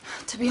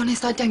 To be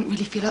honest, I don't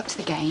really feel up to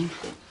the game.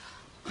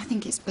 I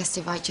think it's best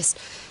if I just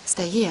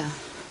stay here.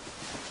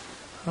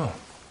 Oh.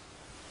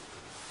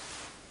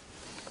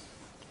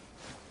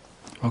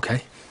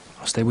 OK.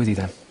 I'll stay with you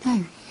then.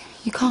 No,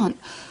 you can't.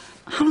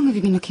 How long have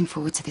you been looking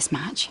forward to this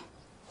match?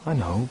 I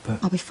know,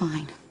 but... I'll be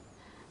fine.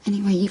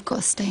 Anyway, you've got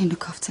to stay and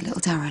look after little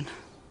Darren.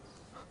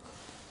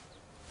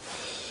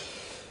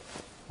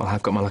 Well,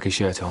 I've got my lucky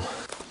shirt on.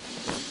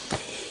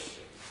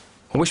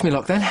 Well, wish me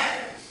luck then.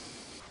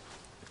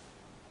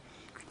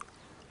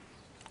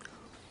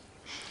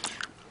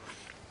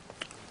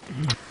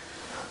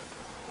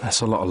 That's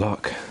a lot of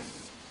luck.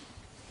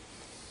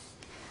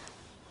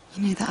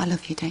 You know that I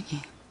love you, don't you?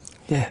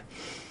 Yeah.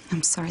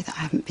 I'm sorry that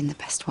I haven't been the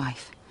best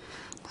wife.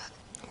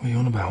 What are you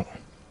on about?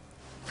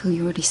 Phil,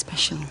 you're really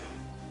special.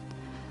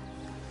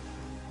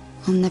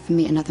 I'll never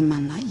meet another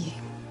man like you.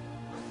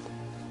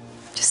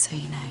 Just so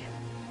you know.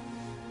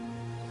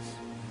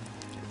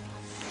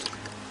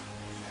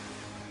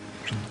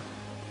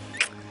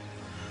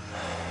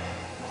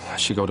 I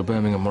should go to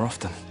Birmingham more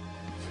often.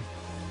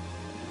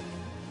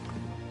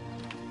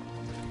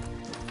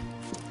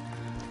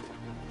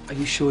 Are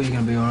you sure you're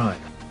going to be all right?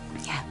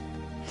 Yeah.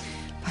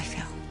 Bye,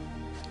 Phil.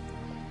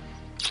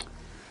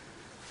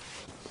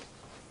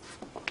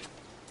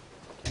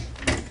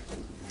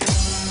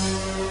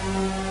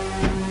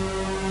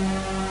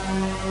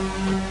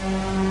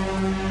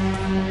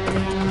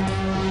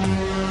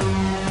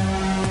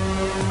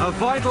 A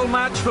vital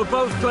match for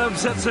both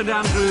clubs at St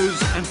Andrews,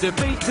 and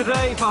defeat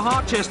today for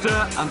Harchester,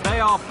 and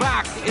they are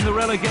back in the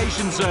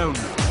relegation zone.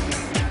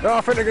 I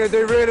think they're going to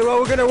do really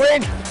well. We're going to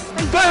win.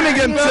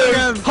 Birmingham 2,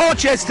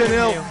 Harchester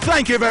 0.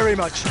 Thank you very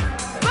much.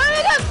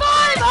 Birmingham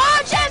 5,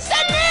 Harchester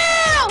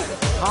 0!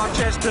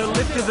 Harchester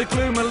lifted the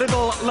gloom a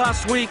little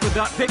last week with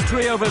that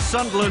victory over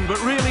Sunderland, but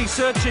really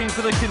searching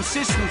for the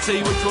consistency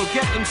which will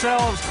get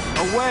themselves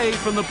away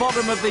from the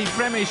bottom of the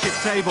Premiership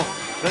table.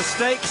 The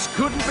stakes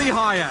couldn't be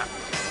higher.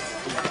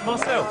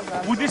 Marcel,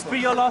 would this be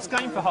your last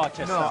game for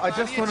Harchester? No, I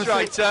just want to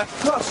say...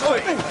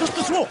 Sorry,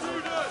 just walk.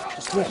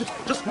 Just walk.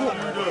 Just walk.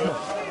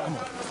 Come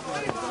on.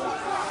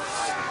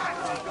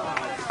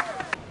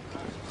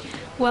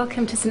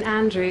 Welcome to St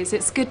Andrews.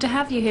 It's good to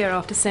have you here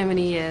after so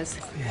many years.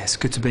 Yeah, it's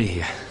good to be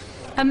here.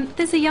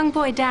 There's a young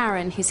boy,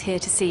 Darren, who's here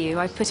to see you.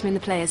 I've put him in the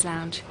players'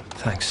 lounge.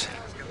 Thanks.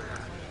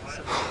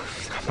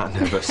 I'm not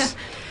nervous.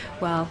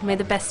 Well, may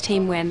the best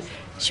team win.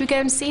 Should we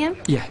go and see him?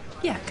 Yeah.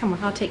 Yeah, come on,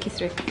 I'll take you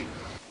through.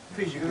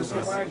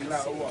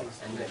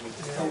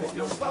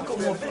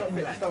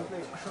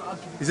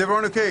 Is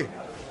everyone okay?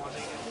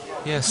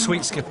 Yeah,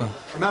 sweet, Skipper.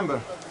 Remember,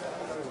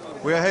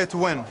 we are here to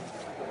win.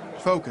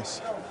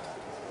 Focus.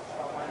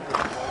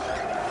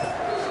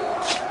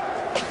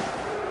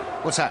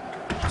 What's that?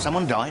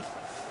 Someone died?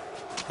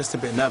 Just a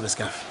bit nervous,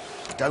 Gaff.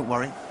 Don't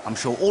worry. I'm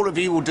sure all of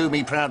you will do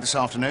me proud this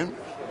afternoon.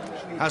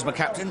 How's my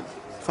captain?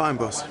 Fine,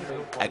 boss.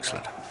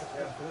 Excellent.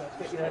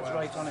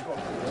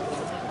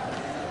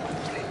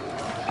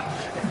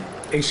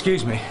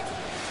 Excuse me.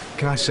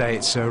 Can I say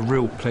it's a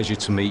real pleasure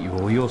to meet you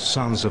all. Your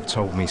sons have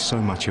told me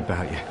so much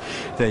about you.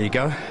 There you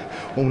go.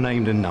 All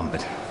named and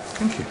numbered.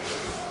 Thank you.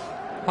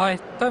 I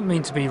don't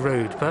mean to be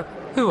rude, but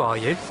who are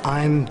you?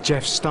 I'm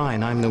Jeff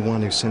Stein. I'm the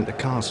one who sent the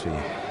cars for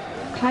you.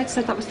 Clyde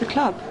said that was the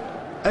club.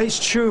 It's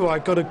true,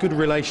 I've got a good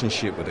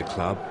relationship with the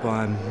club.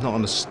 I'm not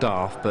on the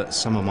staff, but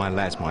some of my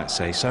lads might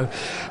say so.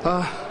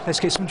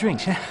 Let's get some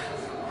drinks, yeah?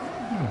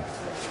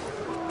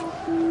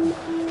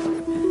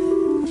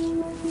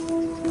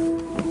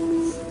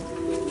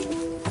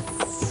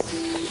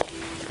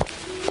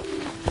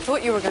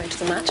 Thought you were going to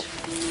the match.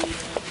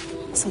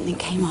 Something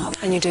came up.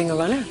 And you're doing a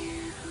runner?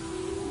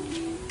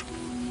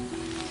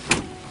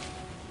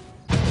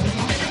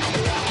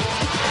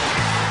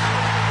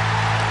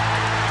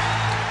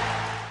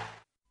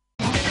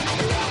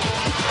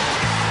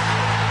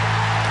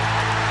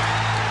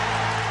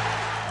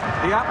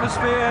 The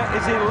atmosphere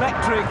is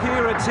electric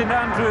here at St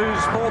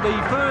Andrews for the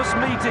first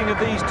meeting of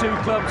these two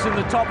clubs in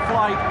the top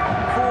flight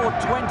for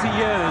 20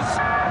 years.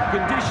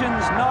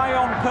 Conditions nigh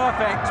on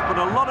perfect, but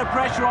a lot of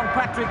pressure on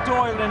Patrick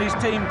Doyle and his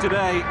team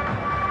today.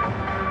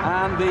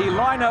 And the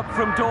lineup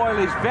from Doyle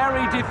is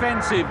very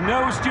defensive.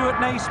 No Stuart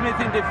Naismith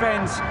in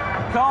defence.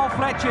 Carl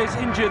Fletcher's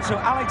injured, so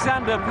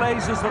Alexander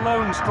plays as the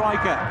lone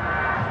striker.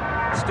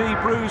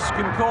 Steve Bruce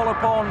can call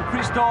upon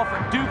Christophe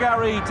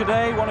Dugarry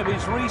today, one of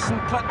his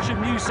recent clutch of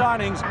new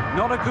signings.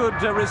 Not a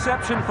good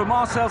reception for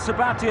Marcel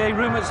Sabatier.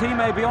 Rumours he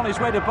may be on his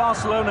way to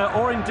Barcelona,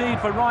 or indeed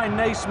for Ryan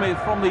Naismith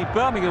from the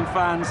Birmingham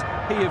fans.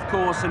 He, of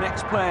course, an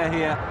ex-player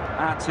here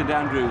at St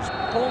Andrews.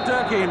 Paul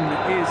Durkin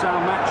is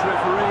our match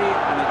referee,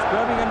 and it's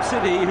Birmingham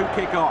City who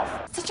kick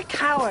off. Such a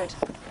coward.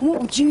 What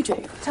would you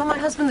do? Tell my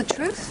husband the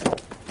truth?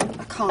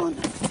 I can't.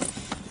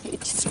 It'd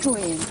destroy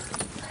him.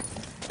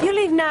 You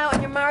leave now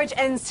and your marriage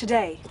ends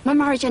today. My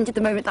marriage ended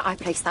the moment that I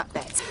placed that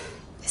bet.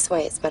 This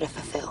way it's better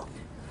for Phil.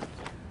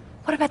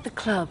 What about the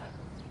club?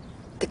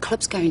 The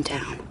club's going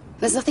down.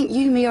 There's nothing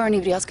you, me, or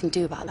anybody else can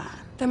do about that.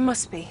 There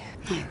must be.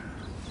 No,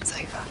 it's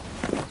over.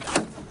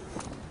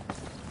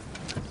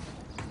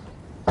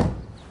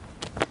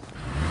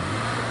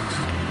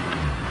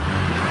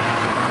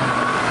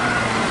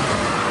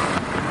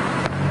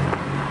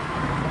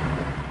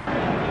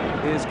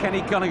 Here's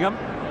Kenny Cunningham.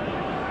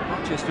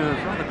 Rochester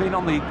have rather been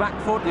on the back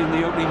foot in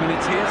the opening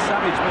minutes here.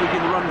 Savage making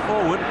the run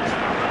forward. I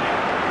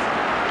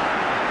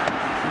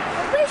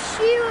wish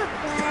you were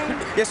playing.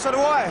 Yes, so do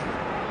I.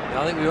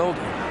 Yeah, I think we all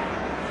do.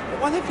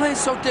 Why are they playing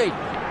so deep?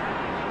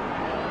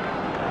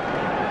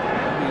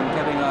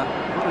 Getting a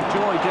lot of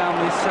joy down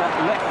this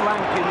left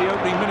flank in the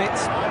opening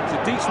minutes. It's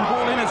a decent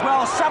ball in as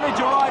well. Savage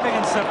arriving,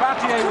 and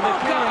Sabatier with a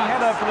clearing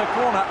header for the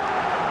corner.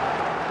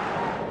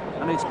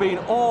 And And it's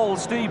been all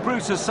Steve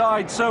Bruce's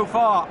side so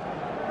far.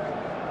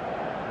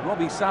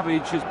 Robbie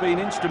Savage has been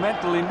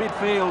instrumental in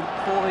midfield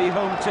for the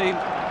home team.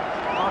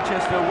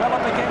 Harchester well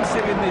up against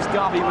him in this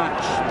derby match.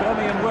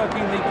 Birmingham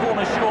working the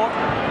corner short.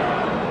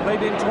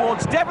 Played in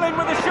towards Devlin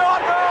with a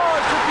shot. Oh,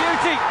 it's a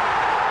beauty!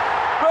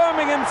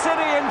 Birmingham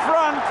City in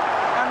front.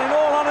 And in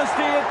all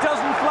honesty, it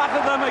doesn't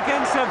flatter them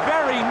against a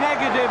very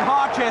negative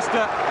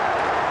Harchester.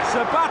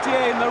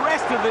 Sabatier and the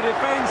rest of the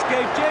defence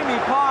gave Jamie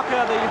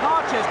Parker, the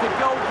Harchester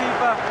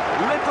goalkeeper,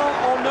 little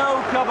or no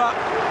cover.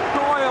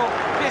 Doyle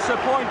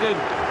disappointed.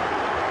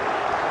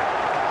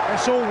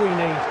 That's all we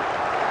need.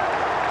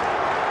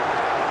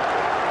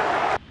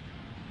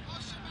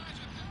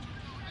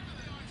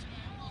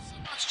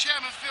 That's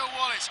Chairman Phil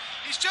Wallace.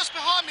 He's just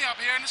behind me up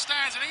here in the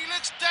stands and he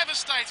looks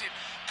devastated.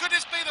 Could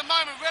this be the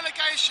moment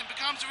relegation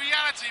becomes a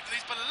reality for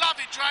these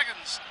beloved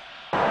Dragons?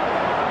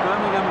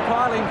 Birmingham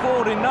piling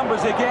forward in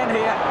numbers again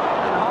here,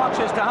 and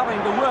Harchester having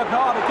to work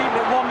hard to keep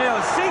it 1-0.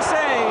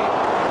 Cisse!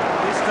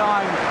 This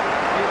time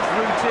it's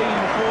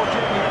routine for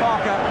Jamie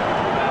Parker.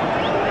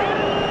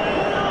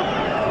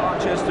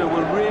 Harchester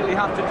will really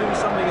have to do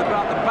something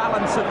about the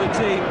balance of the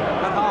team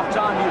at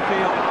half-time, you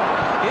feel.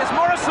 Here's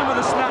Morrison with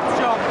a snap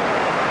shot.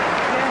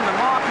 Again, the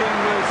marking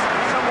was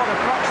somewhat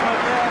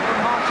approximate there from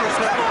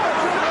Harchester.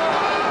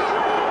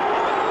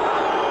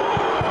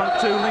 Front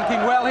two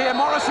linking well here,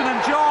 Morrison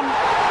and John.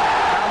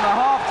 And the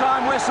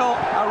half-time whistle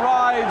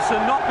arrives,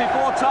 and not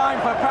before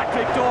time for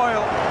Patrick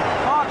Doyle.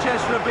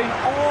 Harchester have been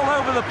all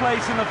over the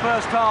place in the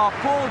first half.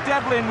 Paul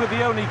Devlin with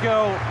the only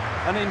goal.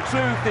 And in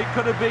truth, it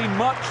could have been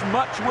much,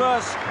 much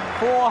worse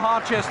for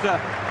Harchester.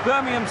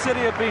 Birmingham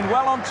City have been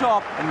well on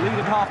top and lead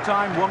at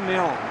half-time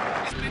 1-0.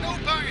 It's been all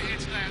bugger here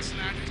today at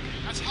St Andrews,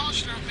 as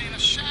Harchester have been a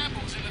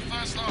shambles in the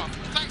first half.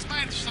 Thanks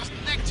mainly to such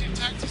negative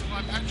tactics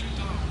by Patrick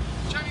Doyle.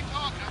 Jamie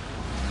Parker.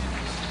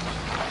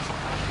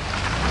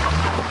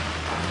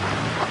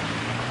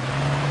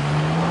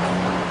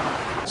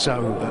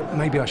 So,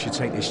 maybe I should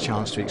take this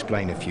chance to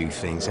explain a few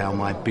things, how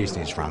my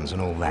business runs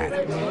and all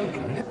that.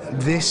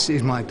 This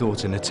is my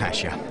daughter,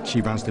 Natasha. She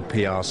runs the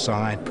PR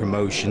side,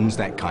 promotions,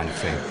 that kind of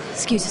thing.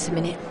 Excuse us a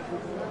minute.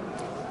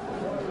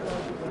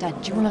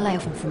 Dad, do you want to lay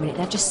off them for a minute?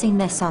 They've just seen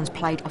their sons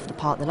played off the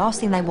park. The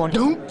last thing they want...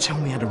 Don't tell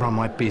me how to run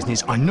my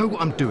business. I know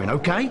what I'm doing,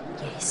 OK?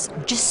 Yes,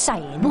 I'm just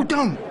saying... Well,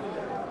 don't!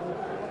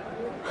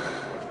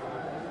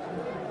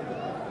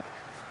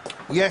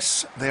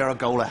 Yes, they're a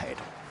goal ahead.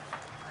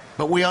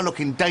 But we are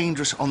looking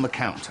dangerous on the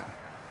counter.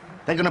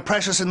 They're going to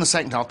press us in the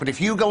second half, but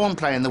if you go on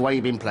playing the way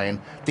you've been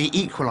playing, the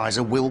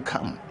equaliser will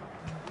come.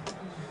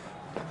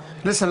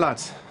 Listen,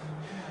 lads.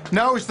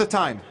 Now is the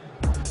time.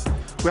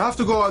 We have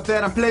to go out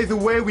there and play the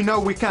way we know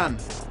we can,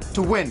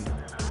 to win.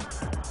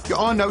 You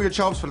all know your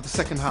jobs for the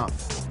second half.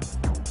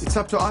 It's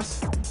up to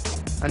us,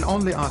 and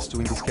only us, to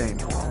win this game.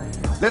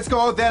 Let's go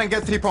out there and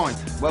get 3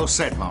 points. Well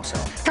said, Marcel.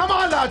 Come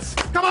on, lads!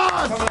 Come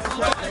on!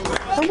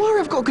 Don't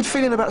worry, I've got a good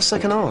feeling about the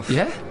second half.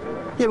 Yeah?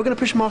 Yeah, we're going to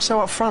push Marcel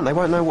up front. They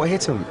won't know what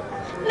hit them.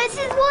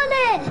 Mrs.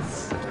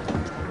 Wallace!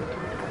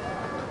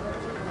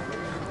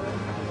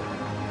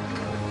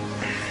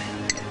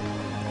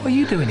 What are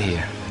you doing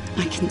here?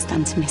 I couldn't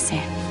stand to miss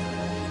it.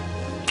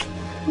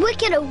 We're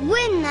going to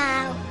win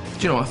now.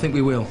 Do you know what? I think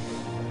we will.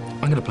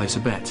 I'm going to place a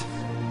bet.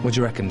 What do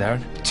you reckon,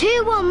 Darren?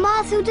 2-1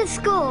 Marcel to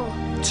score.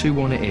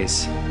 2-1 it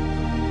is.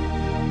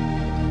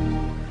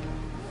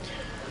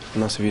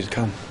 Nice of you to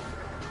come.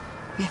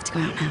 We have to go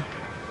out now.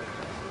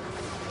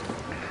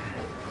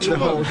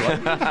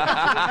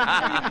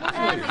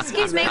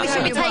 Excuse me, we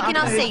should be taking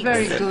our seats.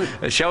 Very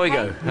good. Shall we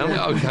go?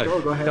 Okay.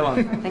 Go ahead. Come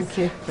on. Thank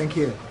you. Thank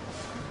you.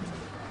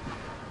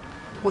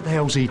 What the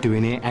hell's he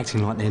doing here,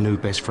 acting like their new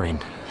best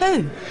friend?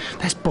 Who?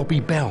 That's Bobby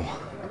Bell,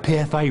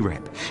 PFA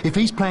rep. If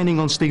he's planning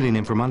on stealing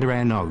him from under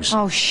our nose...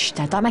 Oh, shh,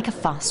 Dad, don't make a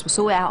fuss. We'll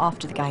sort it out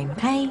after the game,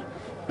 OK?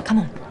 Come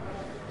on.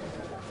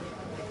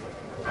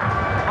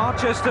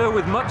 Harchester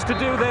with much to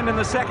do then in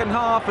the second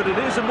half, but it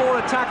is a more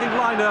attacking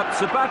lineup.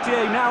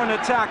 Sabatier now in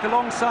attack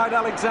alongside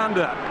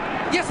Alexander.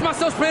 Yes,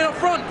 Marcel's playing up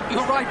front.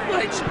 You're right,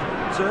 Fletch.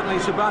 Certainly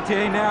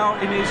Sabatier now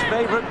in his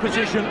favourite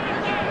position.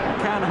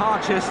 Can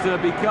Harchester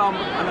become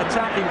an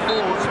attacking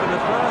force for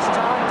the first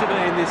time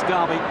today in this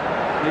derby?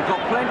 They've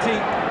got plenty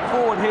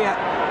forward here.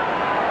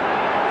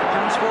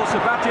 Chance for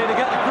Sabatier to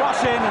get the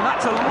cross in, and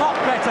that's a lot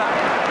better.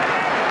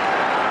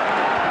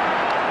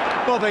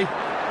 Bobby,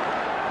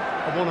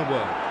 I want to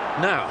work.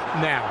 Now.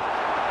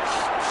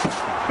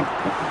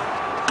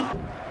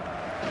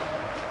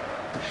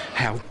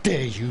 How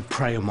dare you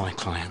prey on my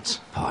clients?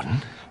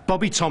 Pardon?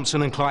 Bobby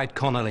Thompson and Clyde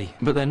Connolly.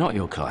 But they're not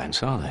your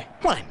clients, are they?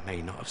 Well, they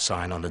may not have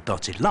signed on the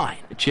dotted line.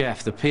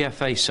 Jeff, the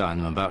PFA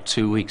signed them about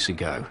 2 weeks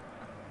ago.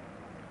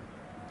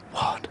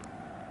 What?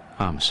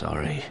 I'm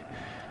sorry.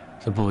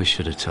 The boys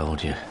should have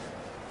told you.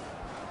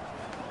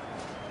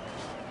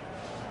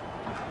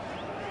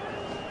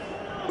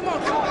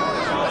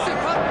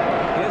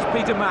 Here's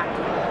Peter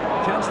Mack.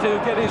 Chance to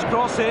get his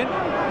cross in.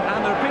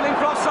 And they're appealing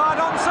for offside,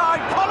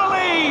 onside.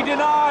 Connolly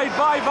denied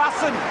by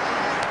Vasson.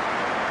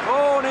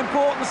 Oh, an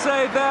important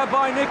save there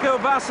by Nico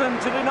Vasson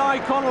to deny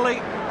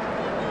Connolly.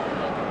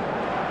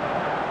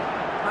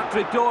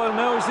 Patrick Doyle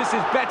knows this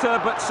is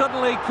better, but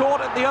suddenly caught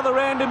at the other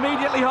end.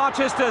 Immediately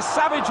Harchester,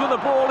 Savage with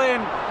the ball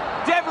in,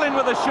 Devlin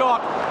with a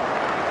shot.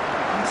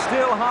 And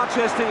still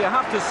Harchester, you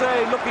have to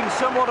say, looking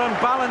somewhat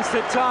unbalanced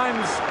at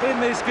times in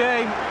this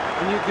game.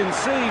 And you can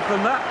see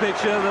from that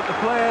picture that the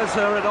players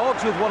are at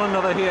odds with one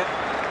another here.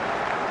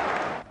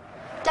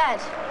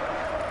 Dad.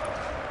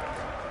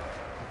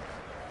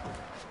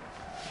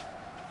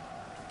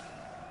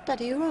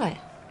 Dad, are you all right?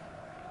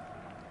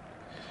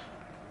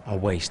 I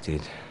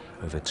wasted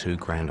over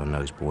 £2 on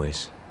those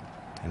boys,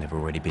 and they've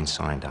already been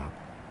signed up.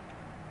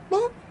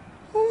 What?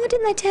 Well, why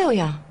didn't they tell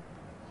you?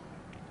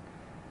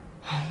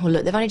 Well,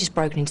 look, they've only just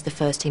broken into the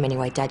first team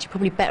anyway, Dad. You're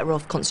probably better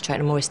off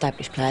concentrating on more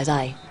established players,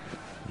 eh?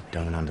 You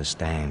don't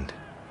understand.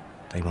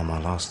 They won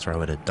my last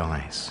throw at a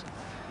dice.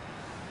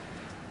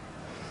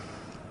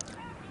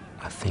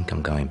 I think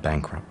I'm going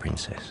bankrupt,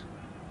 Princess.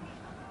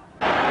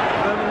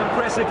 Birmingham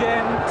press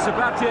again.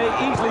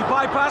 Sabatier easily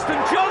bypassed, and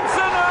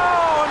Johnson!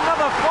 Oh,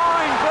 another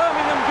fine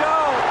Birmingham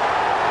goal.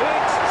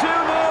 It's 2-0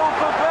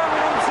 for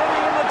Birmingham City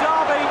in the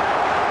derby,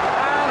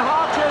 and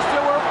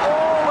Harchester were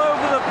all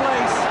over the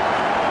place.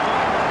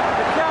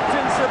 The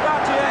captain,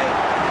 Sabatier,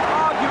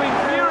 arguing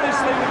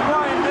furiously with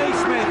Ryan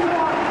Naismith.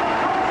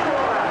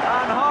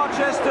 And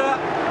Harchester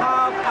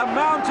have a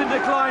mountain to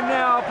climb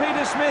now.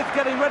 Peter Smith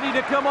getting ready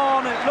to come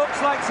on. It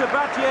looks like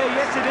Sabatier,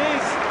 yes it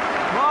is.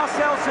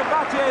 Marcel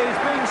Sabatier is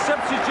being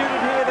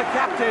substituted here, the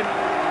captain.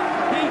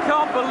 He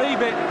can't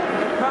believe it.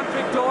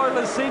 Patrick Doyle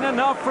has seen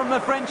enough from the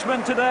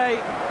Frenchman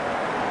today.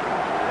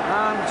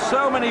 And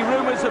so many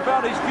rumours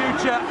about his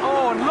future.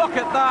 Oh, and look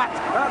at that.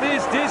 That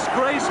is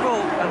disgraceful.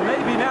 And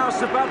maybe now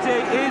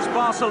Sabatier is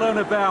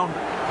Barcelona bound.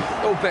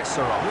 All bets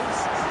are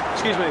off.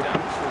 Excuse me.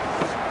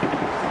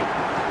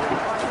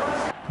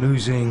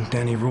 Losing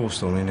Danny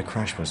Rawstall in a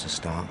crash was a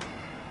start.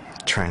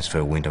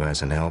 Transfer window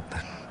hasn't helped.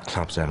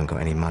 Clubs haven't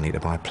got any money to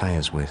buy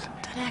players with.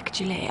 Dad, how could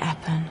you let it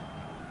happen?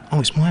 Oh,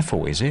 it's my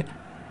fault, is it?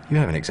 You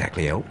haven't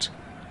exactly helped.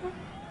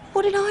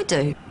 What did I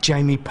do?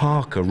 Jamie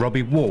Parker,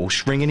 Robbie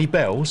Walsh, ring any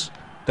bells?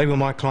 They were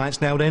my clients,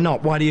 now they're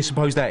not. Why do you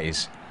suppose that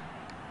is?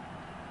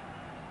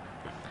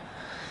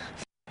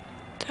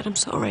 Dad, I'm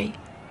sorry.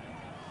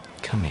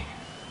 Come here.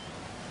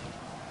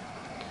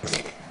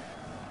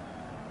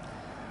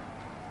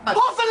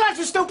 Half the lads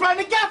were still playing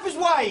the gaffer's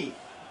way!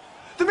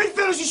 The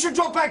midfielders you should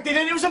drop back then,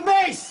 and it was a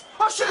mess!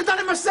 I should have done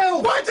it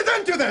myself! Why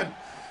didn't you then?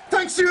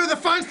 Thanks to you, the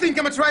fans think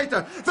I'm a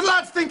traitor. The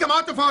lads think I'm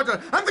out of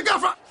order. And the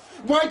gaffer...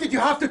 Why did you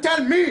have to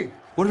tell me?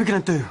 What are we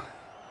going to do?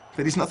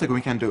 There is nothing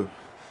we can do.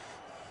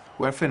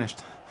 We're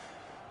finished.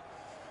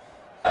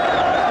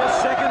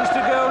 Just seconds to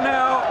go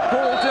now.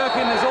 Paul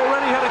Durkin has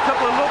already had a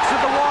couple of looks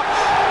at the watch.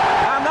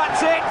 And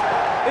that's it.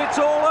 It's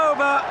all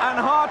over. And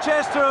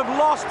Harchester have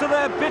lost to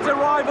their bitter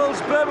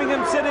rivals,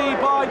 Birmingham City,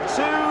 by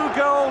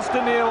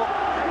 2-0.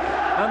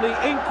 And the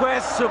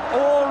inquests have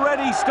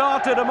already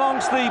started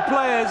amongst the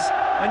players,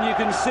 and you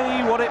can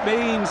see what it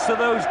means to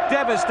those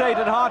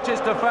devastated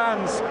Harchester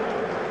fans.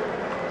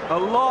 A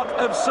lot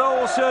of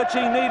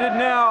soul-searching needed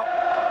now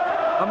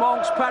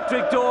amongst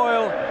Patrick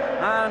Doyle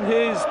and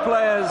his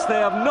players. They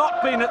have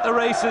not been at the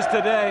races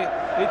today.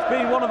 It's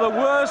been one of the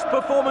worst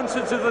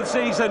performances of the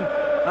season,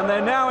 and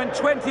they're now in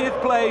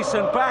 20th place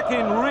and back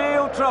in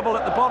real trouble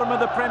at the bottom of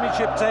the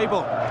Premiership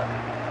table.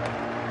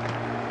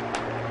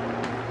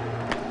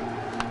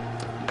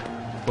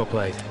 Well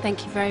played.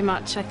 Thank you very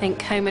much. I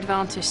think home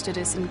advantage stood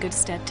us in good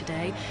stead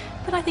today,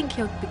 but I think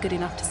he'll be good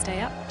enough to stay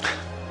up.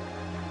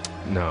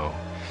 No.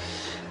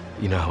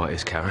 You know how it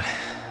is, Karen.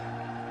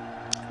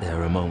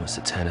 There are moments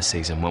that turn a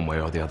season one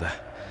way or the other.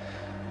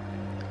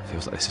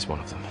 Feels like this is one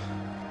of them.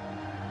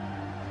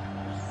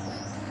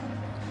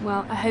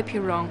 Well, I hope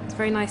you're wrong. It's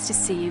very nice to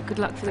see you. Good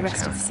luck for the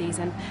rest of the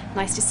season.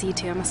 Nice to see you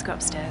too. I must go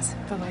upstairs.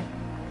 Bye-bye.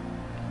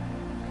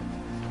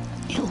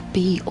 It'll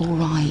be all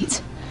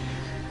right.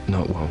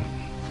 No, it won't.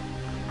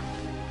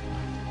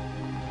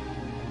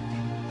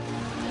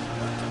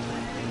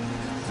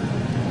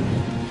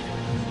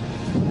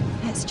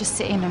 Let's just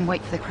sit in and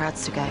wait for the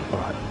crowds to go. All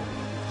right.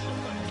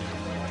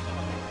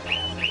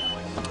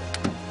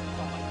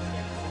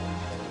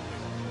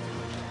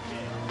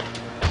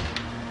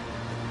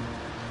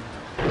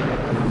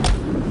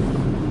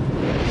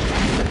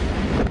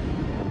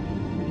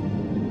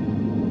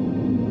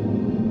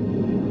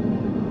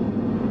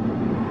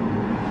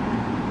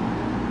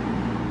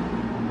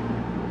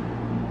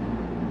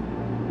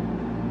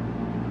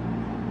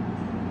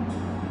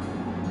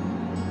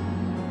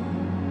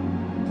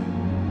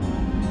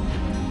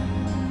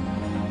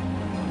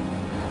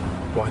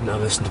 Why didn't I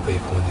listen to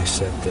people when they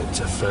said that it's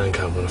a fan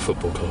camp on a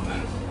football club?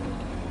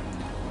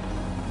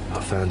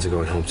 Our fans are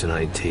going home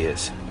tonight in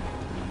tears.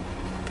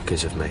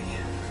 Because of me.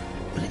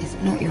 But it's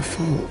not your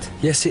fault.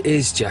 Yes, it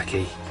is,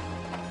 Jackie.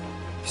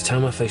 It's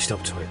time I faced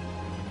up to it.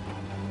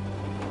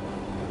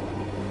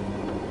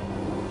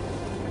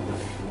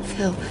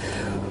 Phil,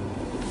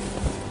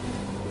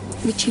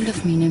 would you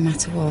love me no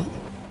matter what?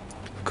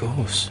 Of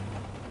course.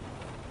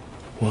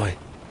 Why?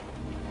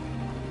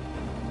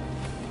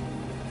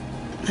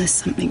 There's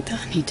something that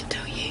I need to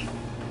tell you.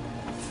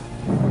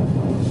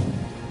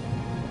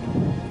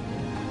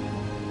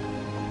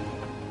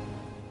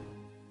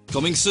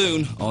 Coming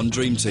soon on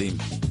Dream Team.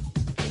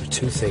 There are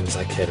two things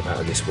I cared about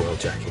in this world,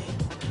 Jackie.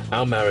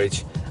 Our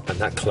marriage and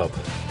that club.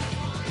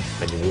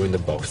 And you ruined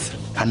them both.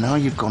 And now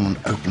you've gone and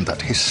opened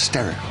that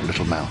hysterical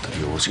little mouth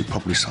of yours, you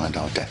probably signed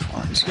our death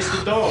warrants.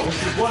 Mr. Dole,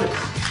 Mr.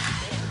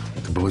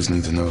 Wallace. The boys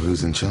need to know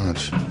who's in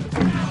charge.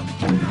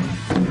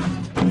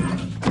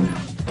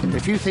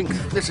 If you think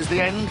this is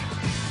the end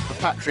of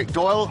Patrick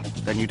Doyle,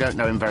 then you don't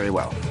know him very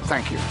well.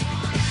 Thank you.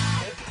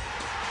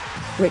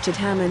 Richard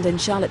Hammond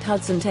and Charlotte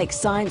Hudson take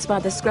science by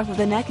the scruff of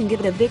the neck and give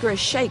it a vigorous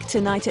shake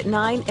tonight at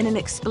 9 in an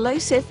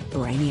explosive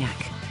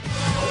Brainiac.